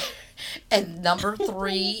 And number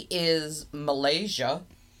 3 is Malaysia.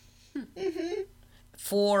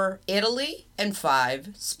 4, Italy. And 5,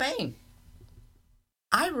 Spain.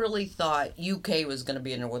 I really thought UK was going to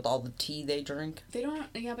be in there with all the tea they drink. They don't.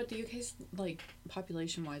 Yeah, but the UK's like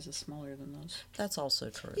population-wise is smaller than those. That's also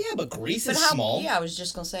true. Yeah, but Greece But is how? small. Yeah, I was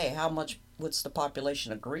just gonna say what's the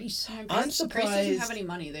population of Greece? And I'm Greece doesn't surprised- have any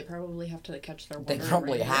money. They probably have to catch their water. They in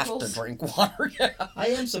probably rain have to vehicles. drink water. Yeah. I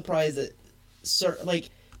am surprised that,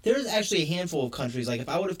 there's actually a handful of countries. Like, if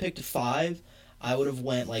I would have picked 5, I would have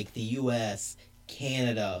went, like, the U.S.,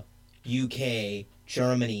 Canada, UK,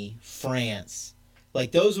 Germany, France.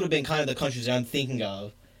 Like, those would have been kind of the countries that I'm thinking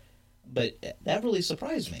of. But that really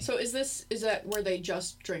surprised me. So is that where they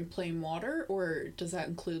just drink plain water, or does that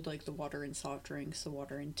include like the water in soft drinks, the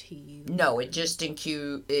water in tea? No, it just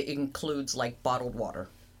includes like bottled water.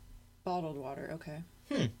 Bottled water,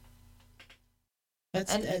 okay.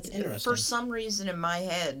 That's interesting. For some reason in my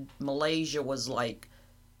head, Malaysia was like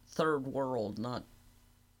third world, not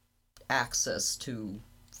access to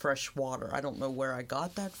fresh water. I don't know where I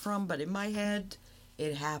got that from, but in my head,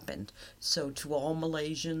 it happened. So to all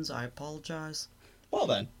Malaysians, I apologize. Well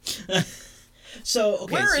then. So,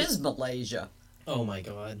 okay. Where is Malaysia? Oh my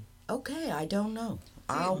god. Okay, I don't know.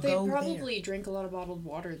 They probably drink a lot of bottled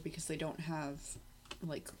water because they don't have,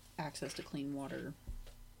 like, access to clean water.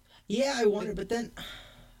 Yeah, I wonder, but then,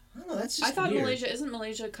 I don't know, that's just I thought weird. Isn't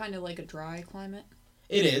Malaysia kind of like a dry climate?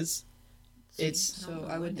 It is. So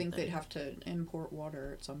I would think they'd have to import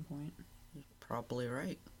water at some point. Probably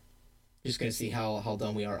right. Just gonna see how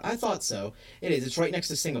dumb we are. I thought so. It is. It's right next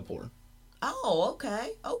to Singapore. Oh,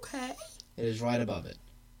 okay. Okay. It is right above it.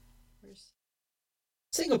 Where's...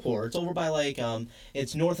 Singapore. It's over by like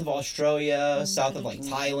it's north of Australia, south of like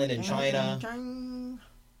Thailand and China.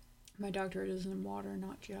 My doctorate is in water,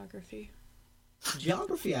 not geography.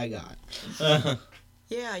 Geography I got.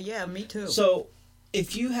 Yeah, me too. So,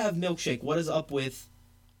 if you have milkshake, what is up with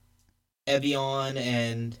Evian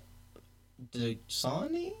and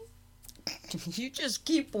Dasani? You just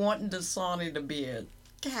keep wanting Dasani to be a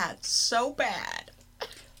cat so bad.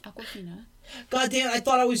 Aquafina. God damn, I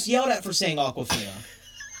thought I was yelled at for saying Aquafina.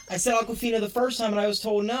 I said Aquafina the first time and I was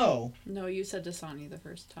told no. No, you said Dasani the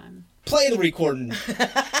first time. Play the recording.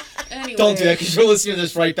 Anyway, Don't do that because you're listening to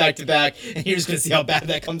this right back to back and you're just going to see how bad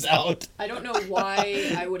that comes out. I don't know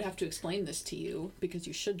why I would have to explain this to you because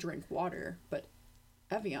you should drink water, but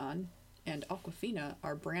Evian and Aquafina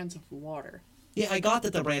are brands of water. Yeah, I got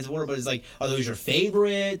that the brands of water, but it's like, are those your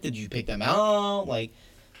favorite? Did you pick them out? Like,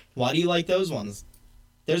 why do you like those ones?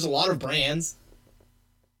 There's a lot of brands.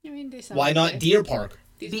 I mean, they sound Why not okay. Deer Park?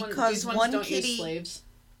 These Because ones one don't kitty- use slaves.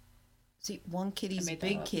 See, one kitty's I a made that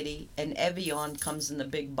big up. kitty, and Evian comes in the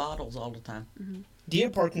big bottles all the time.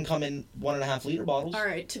 Deer Park can come in 1.5 liter bottles. All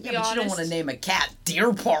right, to be Yeah, but honest, you don't want to name a cat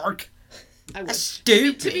Deer Park. I would. That's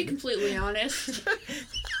stupid. To be completely honest,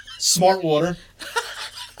 Smart water.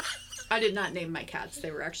 I did not name my cats.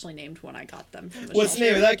 They were actually named when I got them from the What's the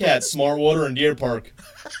shelter. name of that cat? Smart water and Deer Park.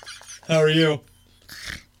 How are you?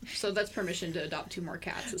 So that's permission to adopt 2 more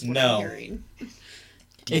cats, is what No. I'm hearing.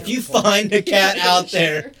 If you find a cat Really out sure.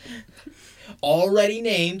 there already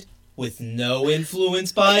named with no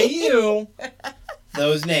influence by you,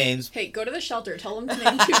 those names. Hey, go to the shelter. Tell them to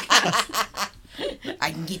name 2 cats.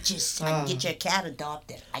 I can get you a cat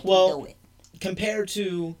adopted. I can Well- do it. Compared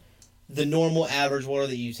to the normal average water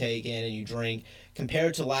that you take in and you drink,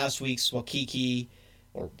 compared to last week's Wakiki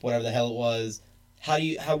or whatever the hell it was, how do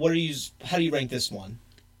you rank this one?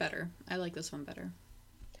 Better. I like this one better.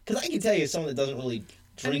 Because I can tell you, as someone that doesn't really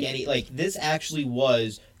drink I mean- any, like, this actually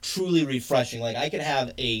was truly refreshing. Like, I could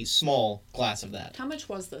have a small glass of that. How much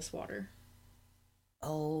was this water?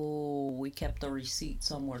 Oh, we kept the receipt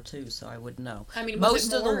somewhere too, so I would know. I mean, was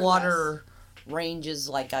most it of more the or water ranges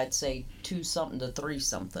like I'd say 2 something to 3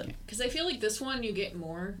 something. Because I feel like this one you get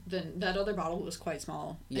more than that other bottle was quite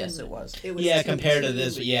small. Yes, and it was. Yeah, compared to two-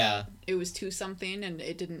 this, yeah. It was 2 something, and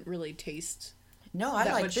it didn't really taste. No, I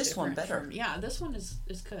that like much this one different better. from- yeah, this one is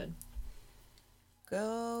good.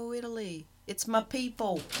 Go Italy. It's my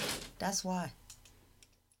people. That's why.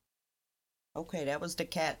 Okay, that was the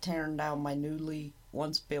cat tearing down my newly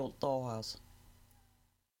once built dollhouse.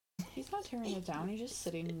 He's not tearing it down. He's just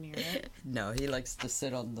sitting near it. No, he likes to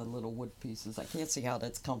sit on the little wood pieces. I can't see how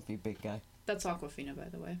that's comfy, big guy. That's Aquafina, by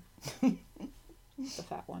the way. The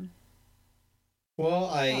fat one. Well,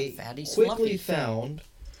 I Not fat, he's quickly fluffy. found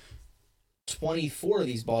 24 of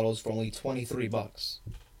these bottles for only $23.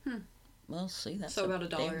 Well, see, that's So about a $1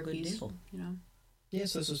 damn a good piece. deal. You know.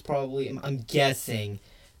 Yes, this was probably, I'm guessing,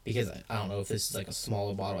 because I don't know if this is like a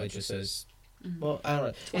smaller bottle. It just says, well, I don't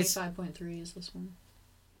know. It's 25.3 is this one.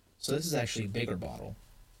 So this is actually a bigger bottle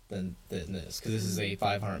than this, because this is a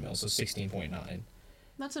 500 ml, so 16.9.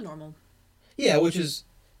 That's a normal. Yeah, which is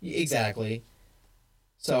exactly.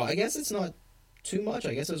 So I guess it's not too much.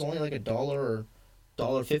 I guess it was only like $1 or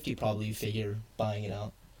 $1.50 probably. You figure buying it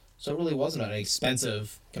out. So it really wasn't that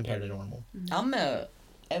expensive compared to normal. I'm a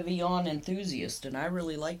Evian enthusiast, and I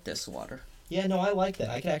really like this water. Yeah, no, I like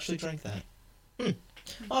that. I could actually drink that.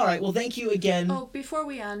 All right. Well, thank you again. Oh, before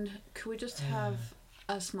we end, could we just have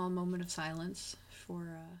a small moment of silence for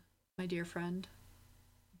my dear friend,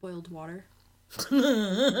 Boiled Water? He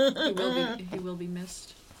will be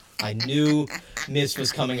missed. I knew Miss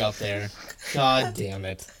was coming up there. God damn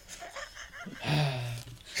it.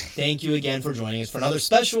 Thank you again for joining us for another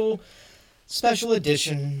special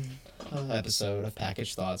edition episode of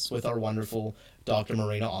Package Thoughts with our wonderful Dr.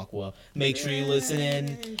 Marina Aqua. Make sure you listen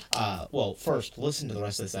in. Well, first, listen to the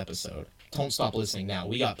rest of this episode. Don't stop listening now.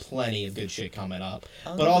 We got plenty of good shit coming up.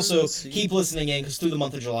 But also, keep listening in, because through the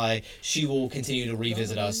month of July, she will continue to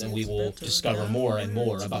revisit us, and we will discover more and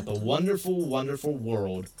more about the wonderful, wonderful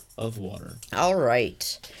world of water. All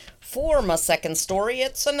right. For my second story,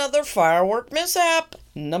 it's another firework mishap.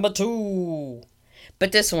 Number 2.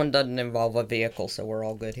 But this one doesn't involve a vehicle, so we're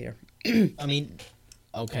all good here. I mean,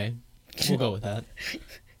 okay. We'll go with that.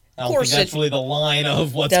 I don't think that's really the line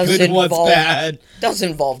of what's good and what's bad. Does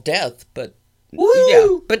involve death, but Woo!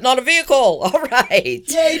 yeah, but not a vehicle. All right.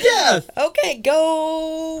 Yay, death! Okay,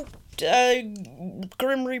 go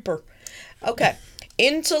Grim Reaper. Okay.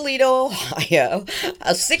 In Toledo, Ohio,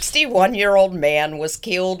 a 61-year-old man was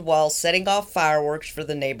killed while setting off fireworks for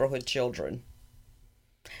the neighborhood children.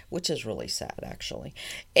 Which is really sad, actually.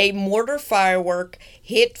 A mortar firework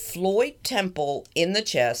hit Floyd Temple in the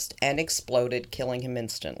chest and exploded, killing him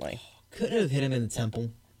instantly. Could have hit him in the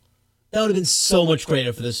temple. That would have been so much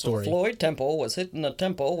greater for this story. Floyd Temple was hitting a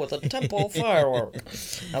temple with a temple firework.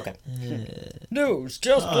 Okay. News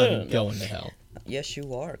just in. I'm going to hell. Yes,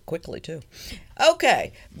 you are. Quickly, too.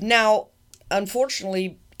 Okay. Now,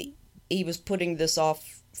 unfortunately, he was putting this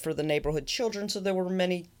off for the neighborhood children, so there were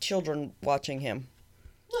many children watching him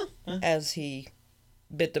as he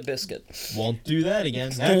bit the biscuit. Won't do that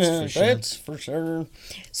again, that's for sure. That's for sure.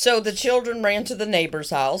 So the children ran to the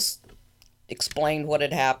neighbor's house, explained what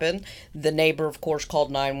had happened. The neighbor, of course,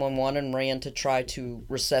 called 911 and ran to try to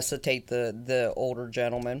resuscitate the older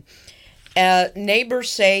gentleman. Neighbors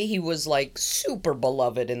say he was like super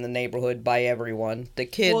beloved in the neighborhood by everyone. The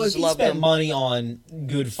kids loved him. He spent money on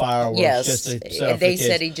good fireworks. Yes, just to set up they for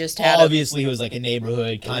said kids. he just had. Obviously, he was like a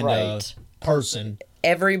neighborhood kind of Right. person.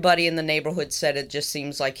 Everybody in the neighborhood said it just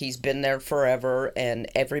seems like he's been there forever, and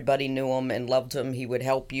everybody knew him and loved him. He would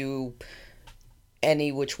help you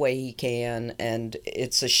any which way he can, and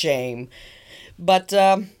it's a shame. But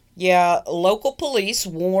yeah, local police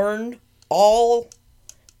warn all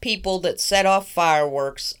people that set off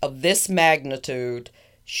fireworks of this magnitude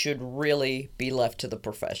should really be left to the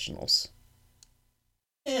professionals.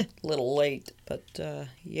 Little late, but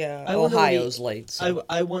yeah, Ohio's late. So.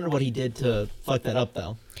 I wonder what he did to fuck that up,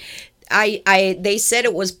 though. They said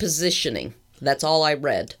it was positioning. That's all I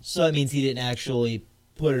read. So that means he didn't actually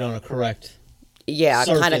put it on a correct Yeah,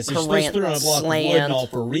 kind of surface. You're supposed to put it on a block of wood and all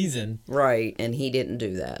for a reason. Right, and he didn't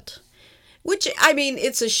do that. Which, I mean,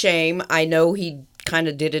 it's a shame. I know he kind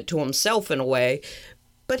of did it to himself in a way,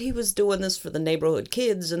 but he was doing this for the neighborhood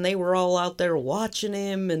kids, and they were all out there watching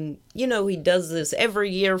him, and, you know, he does this every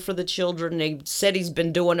year for the children. They said he's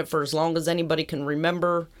been doing it for as long as anybody can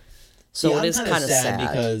remember, so it is kind of sad.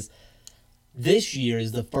 Because this year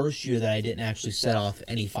is the first year that I didn't actually set off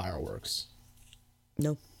any fireworks.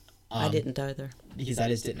 No, I didn't either. Because I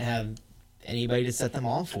just didn't have anybody to set them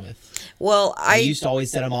off with. Well, I used to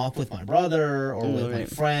always set them off with my brother or with my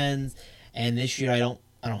friends, and this year I don't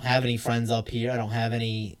have any friends up here. I don't have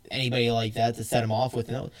anybody like that to set them off with.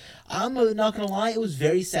 And I'm not gonna lie, it was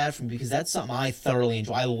very sad for me because that's something I thoroughly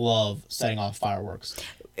enjoy. I love setting off fireworks.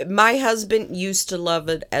 My husband used to love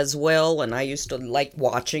it as well, and I used to like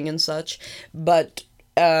watching and such. But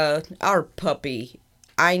our puppy,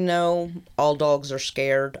 I know all dogs are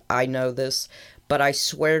scared. I know this, but I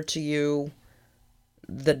swear to you,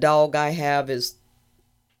 the dog I have is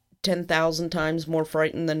 10,000 times more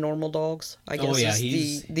frightened than normal dogs. I guess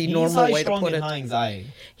is the normal way to put it. High anxiety.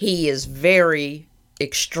 He is very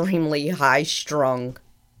extremely high-strung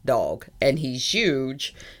dog, and he's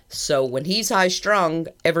huge. So when he's high-strung,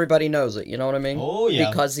 everybody knows it. You know what I mean? Oh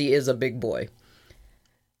yeah. Because he is a big boy.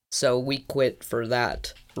 So we quit for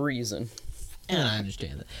that reason. And I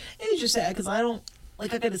understand that. And it's just sad because I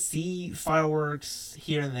got to see fireworks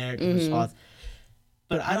here and there at different spots,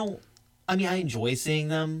 but I enjoy seeing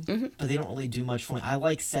them, but they don't really do much for me. I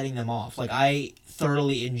like setting them off. Like, I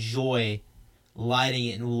thoroughly enjoy lighting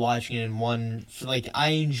it and watching it in one. Like, I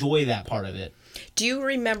enjoy that part of it. Do you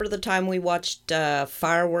remember the time we watched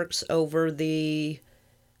fireworks over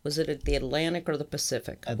was it at the Atlantic or the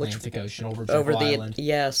Pacific? Atlantic Ocean over Jekyll Island.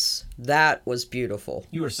 Yes, that was beautiful.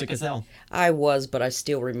 You were sick as hell. I was, but I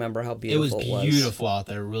still remember how beautiful it was. It was beautiful out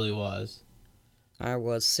there, it really was. I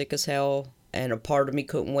was sick as hell, and a part of me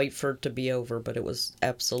couldn't wait for it to be over, but it was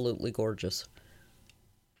absolutely gorgeous.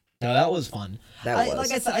 No, that was fun.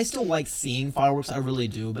 Like I said, I still like seeing fireworks. I really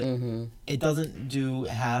do, but it doesn't do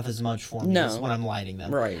half as much for me as when I'm lighting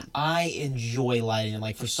them. Right. I enjoy lighting them.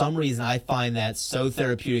 Like, for some reason, I find that so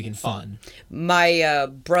therapeutic and fun. My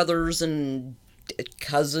brothers and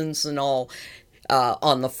cousins and all,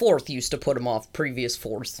 on the 4th used to put them off previous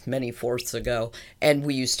 4th, many 4ths ago, and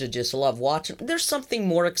we used to just love watching. There's something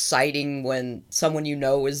more exciting when someone you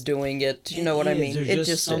know is doing it. You know what I mean? There's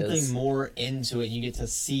just something more into it. You get to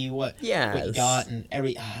see what you got, and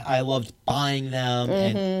I loved buying them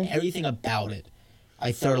and everything about it.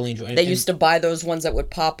 I thoroughly enjoyed it. They used to buy those ones that would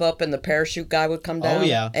pop up and the parachute guy would come down. Oh,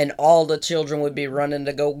 yeah. And all the children would be running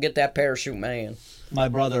to go get that parachute man. My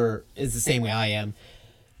brother is the same way I am,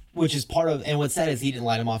 which is part of... And what's sad is he didn't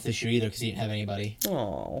light him off this year either because he didn't have anybody.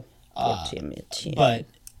 Oh, poor Timmy. But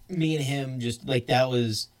me and him just, like, that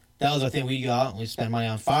was our thing. We'd go out and we'd spend money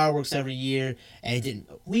on fireworks every year. And it didn't...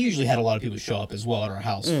 We usually had a lot of people show up as well at our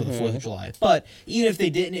house for the 4th of July. But even if they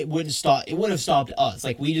didn't, it wouldn't have stopped us.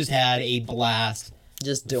 Like, we just had a blast...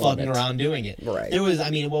 Just doing fucking around doing it. Right. There was,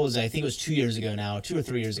 what was it? I think it was 2 years ago now, 2 or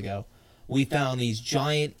 3 years ago. We found these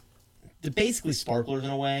giant, they're basically sparklers in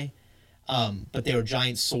a way, but they were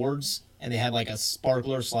giant swords, and they had like a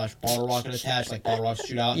sparkler / bottle rocket attached, like bottle rockets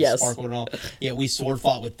shoot out and sparkle and all. Yeah, we sword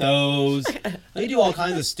fought with those. They do all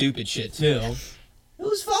kinds of stupid shit too. It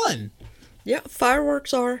was fun. Yeah,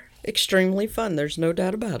 fireworks are extremely fun. There's no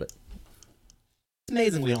doubt about it. It's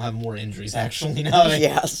amazing we don't have more injuries, actually, now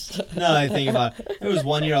that I think about it. There was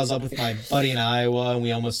one year I was up with my buddy in Iowa, and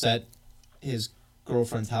we almost set his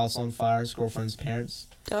girlfriend's house on fire, his girlfriend's parents.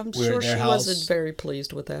 I'm sure she wasn't very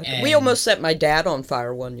pleased with that. We almost set my dad on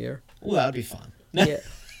fire one year. Well, that would be fun.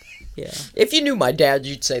 Yeah. If you knew my dad,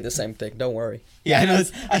 you'd say the same thing. Don't worry. Yeah, I know.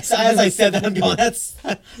 As I said that, I'm going,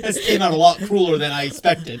 this came out a lot crueler than I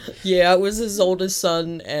expected. Yeah, it was his oldest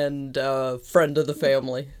son and friend of the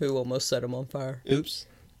family who almost set him on fire. Oops.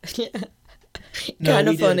 Yeah. Kind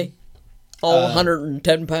of funny. All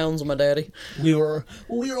 110 pounds of my daddy. We were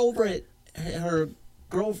over at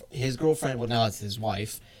his girlfriend, well, now it's his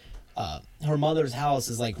wife. Her mother's house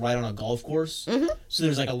is like right on a golf course. Mm-hmm. So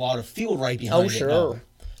there's like a lot of field right behind it. Oh, sure.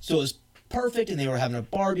 So it was perfect, and they were having a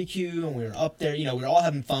barbecue, and we were up there. You know, we were all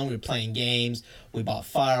having fun. We were playing games. We bought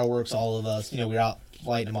fireworks, all of us. You know, we were out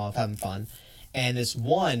lighting them off, having fun. And this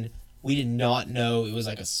one, we did not know it was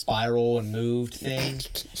like a spiral and moved thing,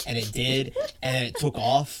 and it did, and then it took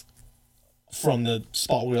off from the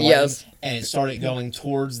spot we were lighting, and it started going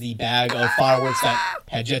towards the bag of fireworks that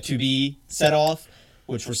had yet to be set off,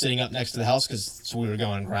 which were sitting up next to the house, because we were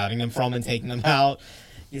going and grabbing them from and taking them out.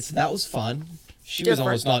 Yeah, so that was fun. She was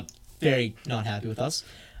almost not happy with us.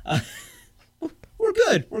 We're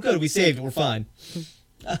good. We saved it. We're fine.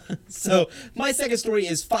 So my second story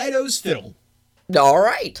is Fido's Fiddle. All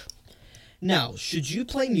right. Now, should you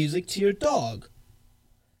play music to your dog?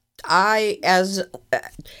 I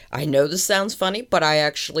know this sounds funny, but I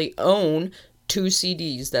actually own 2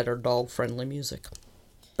 CDs that are dog-friendly music.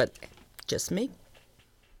 But just me.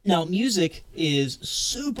 Now, music is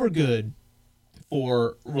super good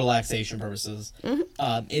for relaxation purposes.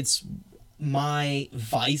 Mm-hmm. It's my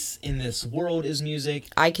vice in this world is music.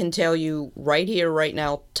 I can tell you right here, right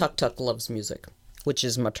now, Tuk Tuk loves music, which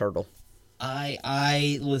is my turtle.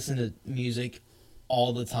 I listen to music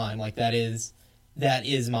all the time. Like, that is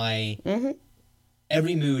my... Mm-hmm.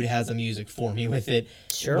 Every mood has a music for me with it.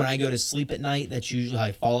 Sure. When I go to sleep at night, that's usually how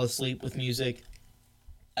I fall asleep with music.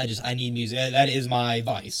 I need music. That is my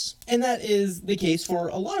vice. And that is the case for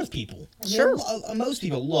a lot of people. Sure. Most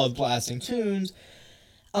people love blasting tunes.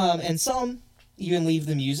 And some even leave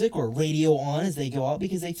the music or radio on as they go out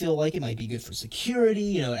because they feel like it might be good for security.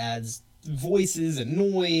 You know, it adds voices and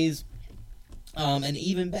noise. And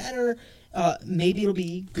even better, maybe it'll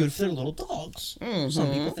be good for their little dogs. Mm-hmm. Some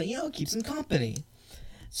people think, it keeps them company.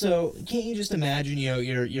 So can't you just imagine,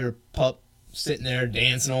 your pup sitting there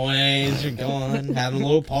dancing away as you're going, having a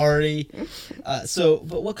little party.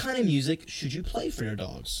 But what kind of music should you play for your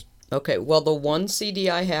dogs? Okay, well, the one CD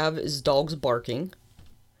I have is Dogs Barking.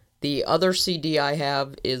 The other CD I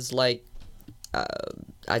have is like,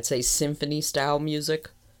 I'd say symphony-style music.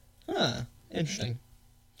 Interesting.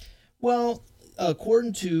 Well,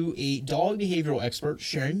 according to a dog behavioral expert,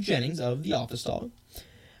 Sharon Jennings of The Office Dog,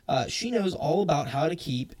 she knows all about how to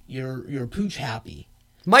keep your pooch happy.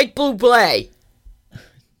 Mike Bublé!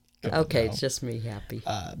 Okay, it's just me happy.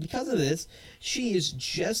 Because of this, she is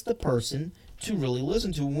just the person to really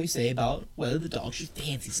listen to when we say about whether the dog should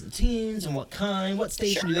fancy some tunes and what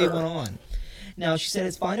station do they want on. Now, she said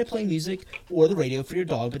it's fine to play music or the radio for your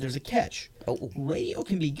dog, but there's a catch. Oh. Radio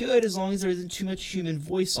can be good as long as there isn't too much human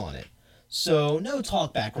voice on it. So, no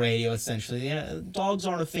talkback radio, essentially. Dogs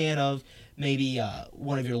aren't a fan of maybe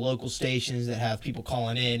one of your local stations that have people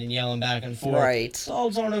calling in and yelling back and forth. Right.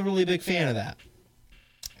 Dogs aren't a really big fan of that.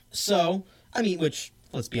 So, which,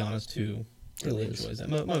 let's be honest, who really enjoys that?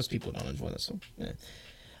 Most people don't enjoy that. So, yeah.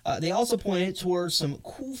 They also pointed towards some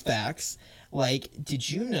cool facts, like, did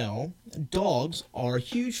you know dogs are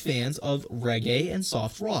huge fans of reggae and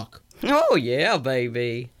soft rock? Oh, yeah,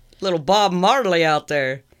 baby. Little Bob Marley out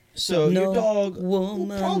there. So your dog will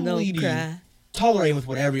woman, probably no be cry. tolerating with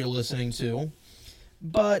whatever you're listening to.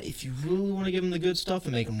 But if you really want to give them the good stuff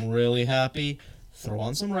and make them really happy, throw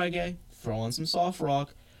on some reggae, throw on some soft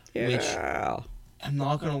rock, which, Yeah. I'm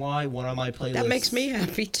not going to lie, one of my playlists... That makes me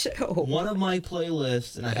happy, too. One of my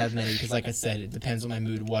playlists, and I have many, because like I said, it depends on my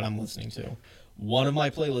mood, what I'm listening to. One of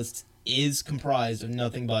my playlists is comprised of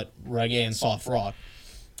nothing but reggae and soft rock.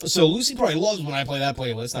 So Lucy probably loves when I play that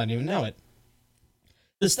playlist, I didn't even know it.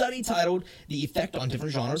 The study titled The Effect on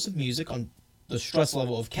Different Genres of Music on the Stress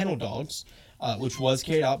Level of Kennel Dogs, which was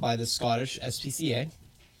carried out by the Scottish SPCA,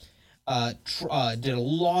 did a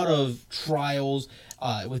lot of trials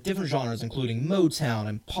with different genres, including Motown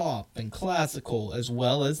and pop and classical, as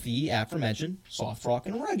well as the aforementioned soft rock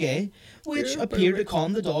and reggae, which appeared to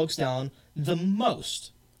calm the dogs down the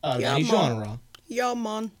most out of any genre. Yeah,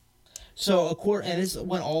 man. So, and this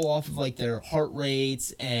went all off of like their heart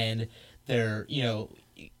rates and their,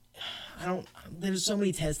 there's so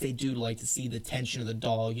many tests they do to like to see the tension of the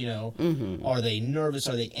dog, Are they nervous?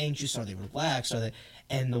 Are they anxious? Are they relaxed?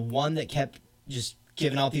 And the one that kept just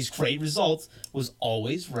giving out these great results was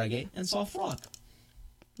always reggae and soft rock.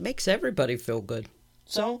 Makes everybody feel good.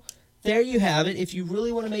 So, there you have it. If you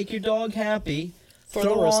really want to make your dog happy, For the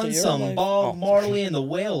throw rest on of your some life. Bob Marley and the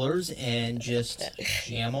Wailers and just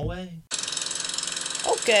jam away.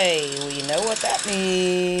 Okay, we know what that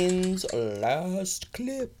means. Last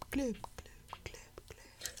clip.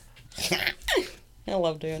 I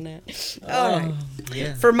love doing that. All right.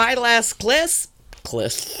 Yeah. For my last clip.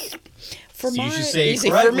 For So my you should say it easy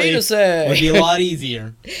for me correctly. to say. Would be a lot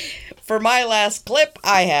easier. For my last clip,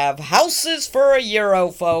 I have houses for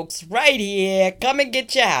 €1, folks. Right here. Come and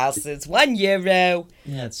get your houses. €1.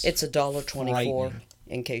 Yeah, It's $1.24, frightening.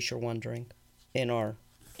 in case you're wondering. In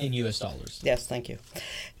U.S. dollars. Yes, thank you.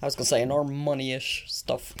 I was going to say in our money-ish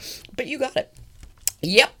stuff. But you got it.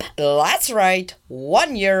 Yep, that's right.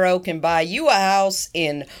 €1 can buy you a house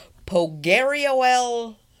in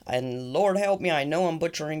Poggioreale, and Lord help me, I know I'm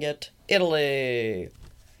butchering it, Italy.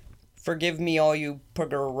 Forgive me, all you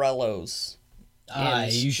Pogorellos.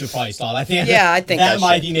 You should probably stop. I think I that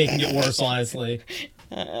might should. be making it worse, honestly.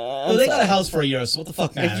 Well, they got a house for €1, so what the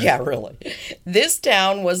fuck matters? Yeah, really. This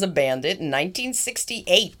town was abandoned in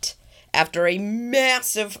 1968 after a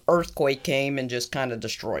massive earthquake came and just kind of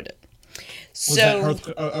destroyed it. Was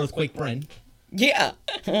that earthquake brain? Yeah.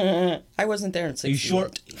 I wasn't there in 68. Are you sure?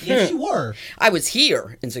 Yes, you were. I was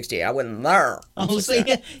here in 68. I wasn't there. I was saying,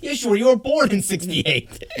 yeah, sure. You were born in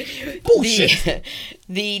 68. Bullshit.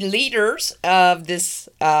 The leaders of this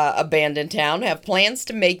abandoned town have plans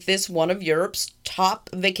to make this one of Europe's top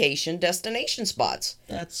vacation destination spots.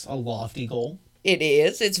 That's a lofty goal. It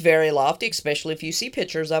is. It's very lofty, especially if you see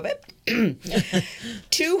pictures of it.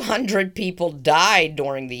 200 people died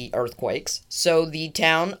during the earthquakes, so the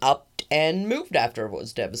town upped and moved after it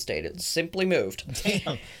was devastated. Simply moved.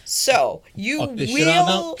 Damn. So, you Fuck this shit, I'm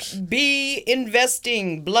will out. be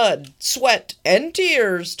investing blood, sweat, and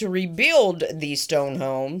tears to rebuild these stone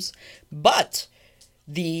homes, but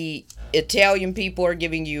the Italian people are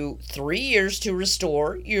giving you 3 years to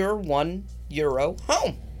restore your €1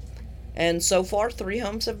 home. And so far, 3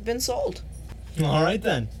 homes have been sold. All right,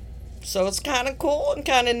 then. So it's kind of cool and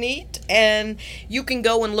kind of neat. And you can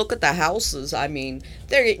go and look at the houses. I mean,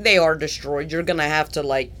 they are destroyed. You're going to have to,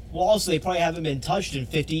 like... Well, also, they probably haven't been touched in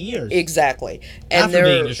 50 years. Exactly. And After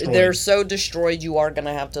being destroyed. they're so destroyed, you are going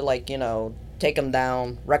to have to, like, take them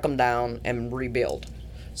down, wreck them down, and rebuild.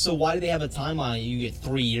 So why do they have a timeline? You get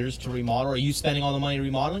 3 years to remodel. Are you spending all the money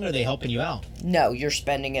remodeling, or are they helping you out? No, you're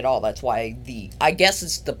spending it all. That's why I guess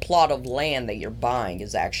it's the plot of land that you're buying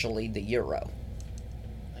is actually the euro.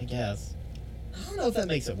 I guess. I don't know if that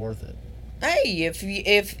makes it worth it. Hey,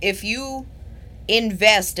 if you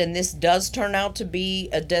invest and this does turn out to be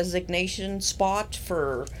a designation spot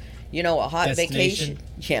for, a hot vacation.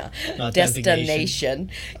 Yeah. Not Destination.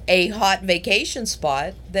 A hot vacation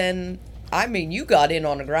spot, then you got in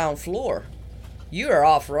on the ground floor. You are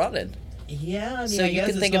off running. Yeah, I mean, So I you guess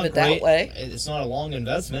can it's think of not it that great. way. It's not a long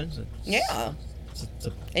investment. Yeah. It's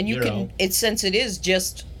a And you euro. can, since it is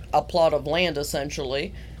just a plot of land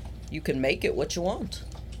essentially, you can make it what you want.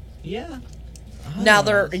 Yeah. Now,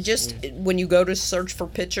 when you go to search for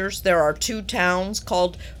pictures, there are 2 towns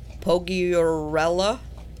called Poggioreale,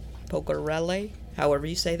 however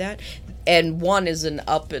you say that, and one is an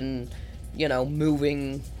up and,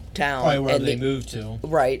 moving town. Probably where and they moved to.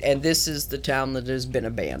 Right, and this is the town that has been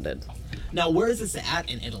abandoned. Now, where is this at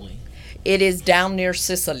in Italy? It is down near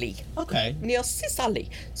Sicily. Okay. Near Sicily.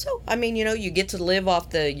 So, I mean, you get to live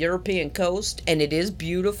off the European coast, and it is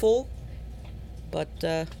beautiful.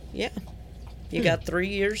 But, yeah. You got 3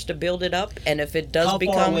 years to build it up, and if it does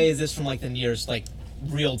become... How far away is this from, like, the nearest, like,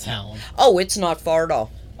 real town? Oh, it's not far at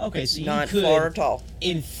all. Okay, so Not you could, far at all.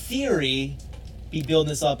 in theory, be building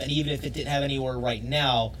this up, and even if it didn't have anywhere right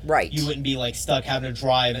now, Right. you wouldn't be, like, stuck having to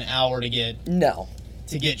drive an hour to get No.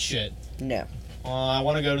 shit. No. I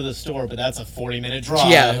want to go to the store, but that's a 40-minute drive.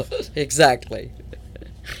 Yeah, exactly.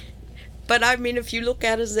 But, I mean, if you look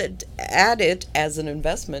at it as an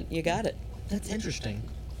investment, you got it. That's interesting.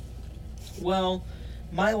 Well,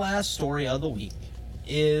 my last story of the week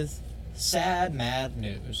is sad, mad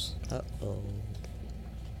news. Uh-oh.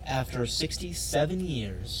 After 67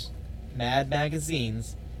 years, Mad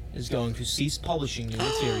Magazines is going to cease publishing new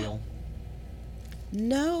material.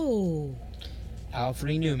 No.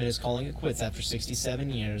 Alfred E. Newman is calling it quits after 67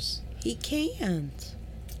 years. He can't.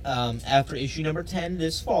 After issue number 10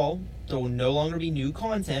 this fall, there will no longer be new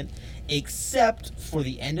content, except for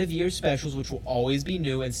the end-of-year specials, which will always be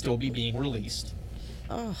new and still be being released.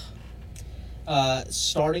 Oh.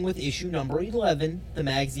 Starting with issue number 11, the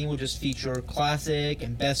magazine will just feature classic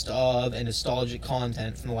and best of and nostalgic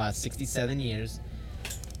content from the last 67 years.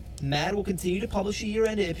 Mad will continue to publish a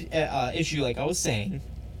year-end issue, like I was saying,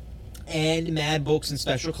 and Mad books and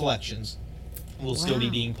special collections will still be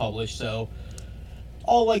being published, so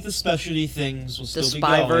all like the specialty things will still be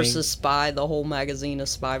going. The Spy versus Spy, the whole magazine of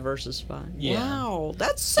Spy versus Spy. Yeah. Wow,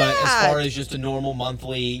 that's sad. But as far as just a normal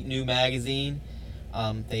monthly new magazine,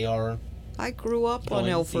 they are... I grew up on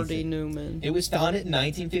Going Alfred E. season. Newman. It was founded in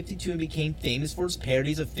 1952 and became famous for its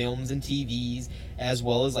parodies of films and TVs, as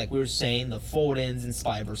well as, like we were saying, the fold-ins in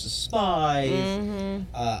Spy vs. Spies.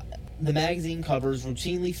 Mm-hmm. The magazine covers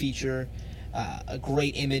routinely feature a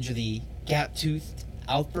great image of the gap-toothed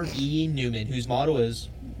Alfred E. Newman, whose motto is,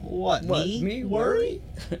 What, me worry?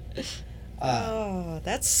 Oh,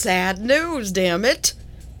 that's sad news, damn it.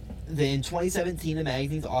 Then in 2017, the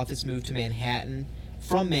magazine's office moved to Manhattan,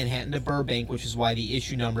 from Manhattan to Burbank, which is why the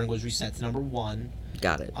issue numbering was reset to number 1.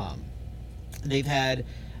 Got it. They've had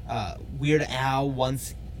Weird Al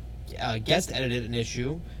once guest edited an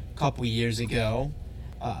issue a couple years ago.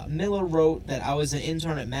 Miller wrote that I was an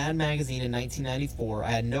intern at Mad Magazine in 1994. I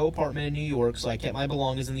had no apartment in New York, so I kept my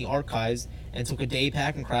belongings in the archives and took a day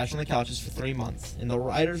pack and crashed on the couches for 3 months. In the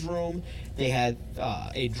writer's room, they had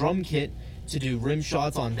a drum kit to do rim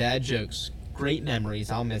shots on dad jokes. Great memories.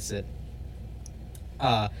 I'll miss it.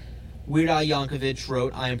 Weird Al Yankovic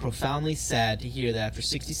wrote, I am profoundly sad to hear that after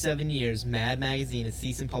 67 years, Mad Magazine is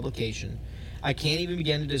ceasing publication. I can't even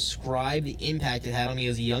begin to describe the impact it had on me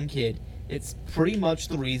as a young kid. It's pretty much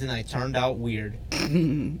the reason I turned out weird.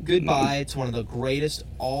 Goodbye to one of the greatest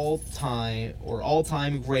all-time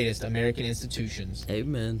greatest American institutions.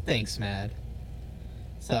 Amen. Thanks, Mad.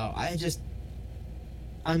 So, I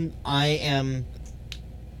am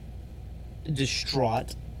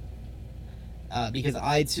distraught. Because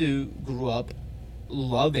I, too, grew up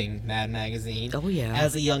loving Mad Magazine. Oh, yeah.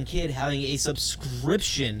 As a young kid, having a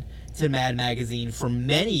subscription to Mad Magazine for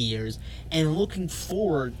many years, and looking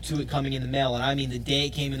forward to it coming in the mail. And I mean, the day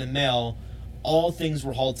it came in the mail, all things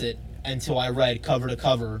were halted until I read cover to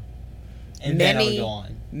cover, and then I would go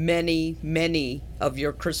on. Many of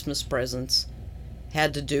your Christmas presents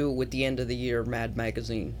had to do with the end of the year Mad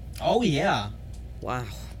Magazine. Oh, yeah. Wow.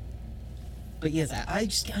 But yes,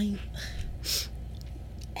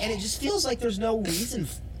 and it just feels like there's no reason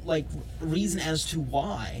as to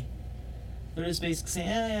why. They're just basically saying,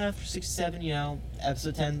 after 67,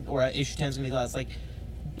 episode 10 or issue 10 is gonna be last. Like,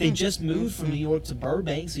 they just moved from New York to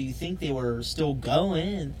Burbank, so you think they were still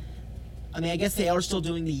going. I mean, I guess they are still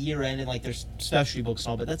doing the year end and like their specialty books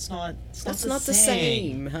and all, but that's not the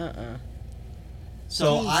same.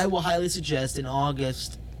 So Jeez. I will highly suggest in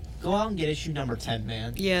August, go out and get issue number 10,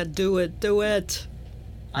 man. Yeah, do it.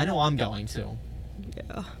 I know I'm going to.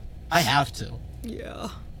 Yeah. I have to. Yeah.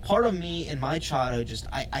 Part of me in my childhood just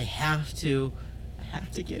I have to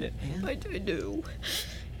get it, man. I do.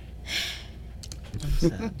 I'm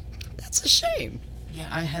sad. That's a shame. Yeah,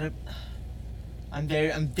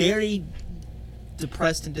 I'm very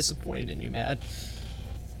depressed and disappointed in you, Mad.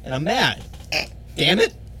 And I'm mad. Damn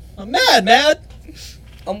it! I'm mad.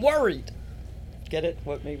 I'm worried. Get it?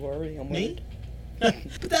 What made worry? I'm Me? worried.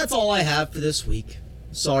 But that's all I have for this week.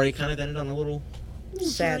 Sorry, kind of ended on a little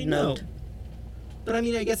Sad funny note. But I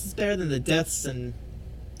mean, I guess it's better than the deaths and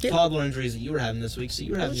toddler injuries that you were having this week, so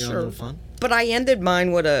you were having your own little fun. But I ended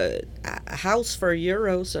mine with a house for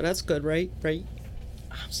 €1, so that's good, right?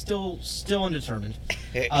 I'm still undetermined.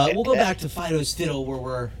 We'll go back to Fido's Fiddle, where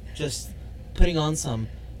we're just putting on some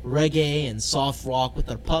reggae and soft rock with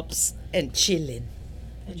their pups. And chilling.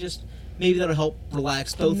 And just maybe that'll help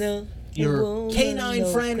relax both your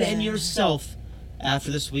canine friend and yourself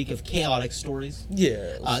after this week of chaotic stories.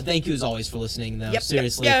 Yes. Thank you as always for listening, though. Yep,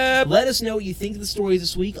 Seriously. yep. Let us know what you think of the stories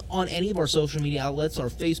this week on any of our social media outlets, our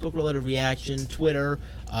Facebook Relative Reaction, Twitter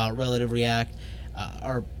Relative React,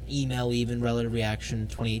 our email even,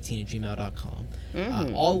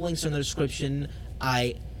 relativereaction2018@gmail.com. All the links are in the description.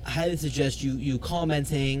 I highly suggest you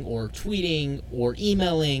commenting or tweeting or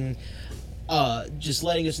emailing, just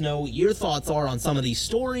letting us know what your thoughts are on some of these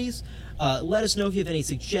stories. Let us know if you have any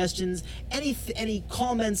suggestions, any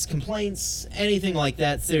comments, complaints, anything like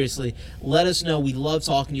that. Seriously, let us know. We love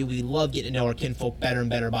talking to you. We love getting to know our kinfolk better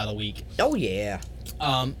and better by the week. Oh, yeah.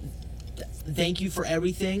 Thank you for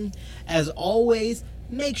everything. As always,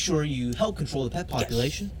 make sure you help control the pet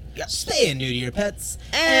population. Yes. Stay new to your pets.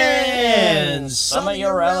 And some of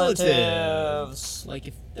your relatives. Like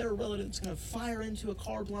if their relative's going to fire into a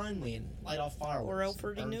car blindly and light off fireworks. Or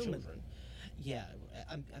Alfred E. burn Newman. children. Yeah,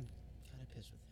 I'm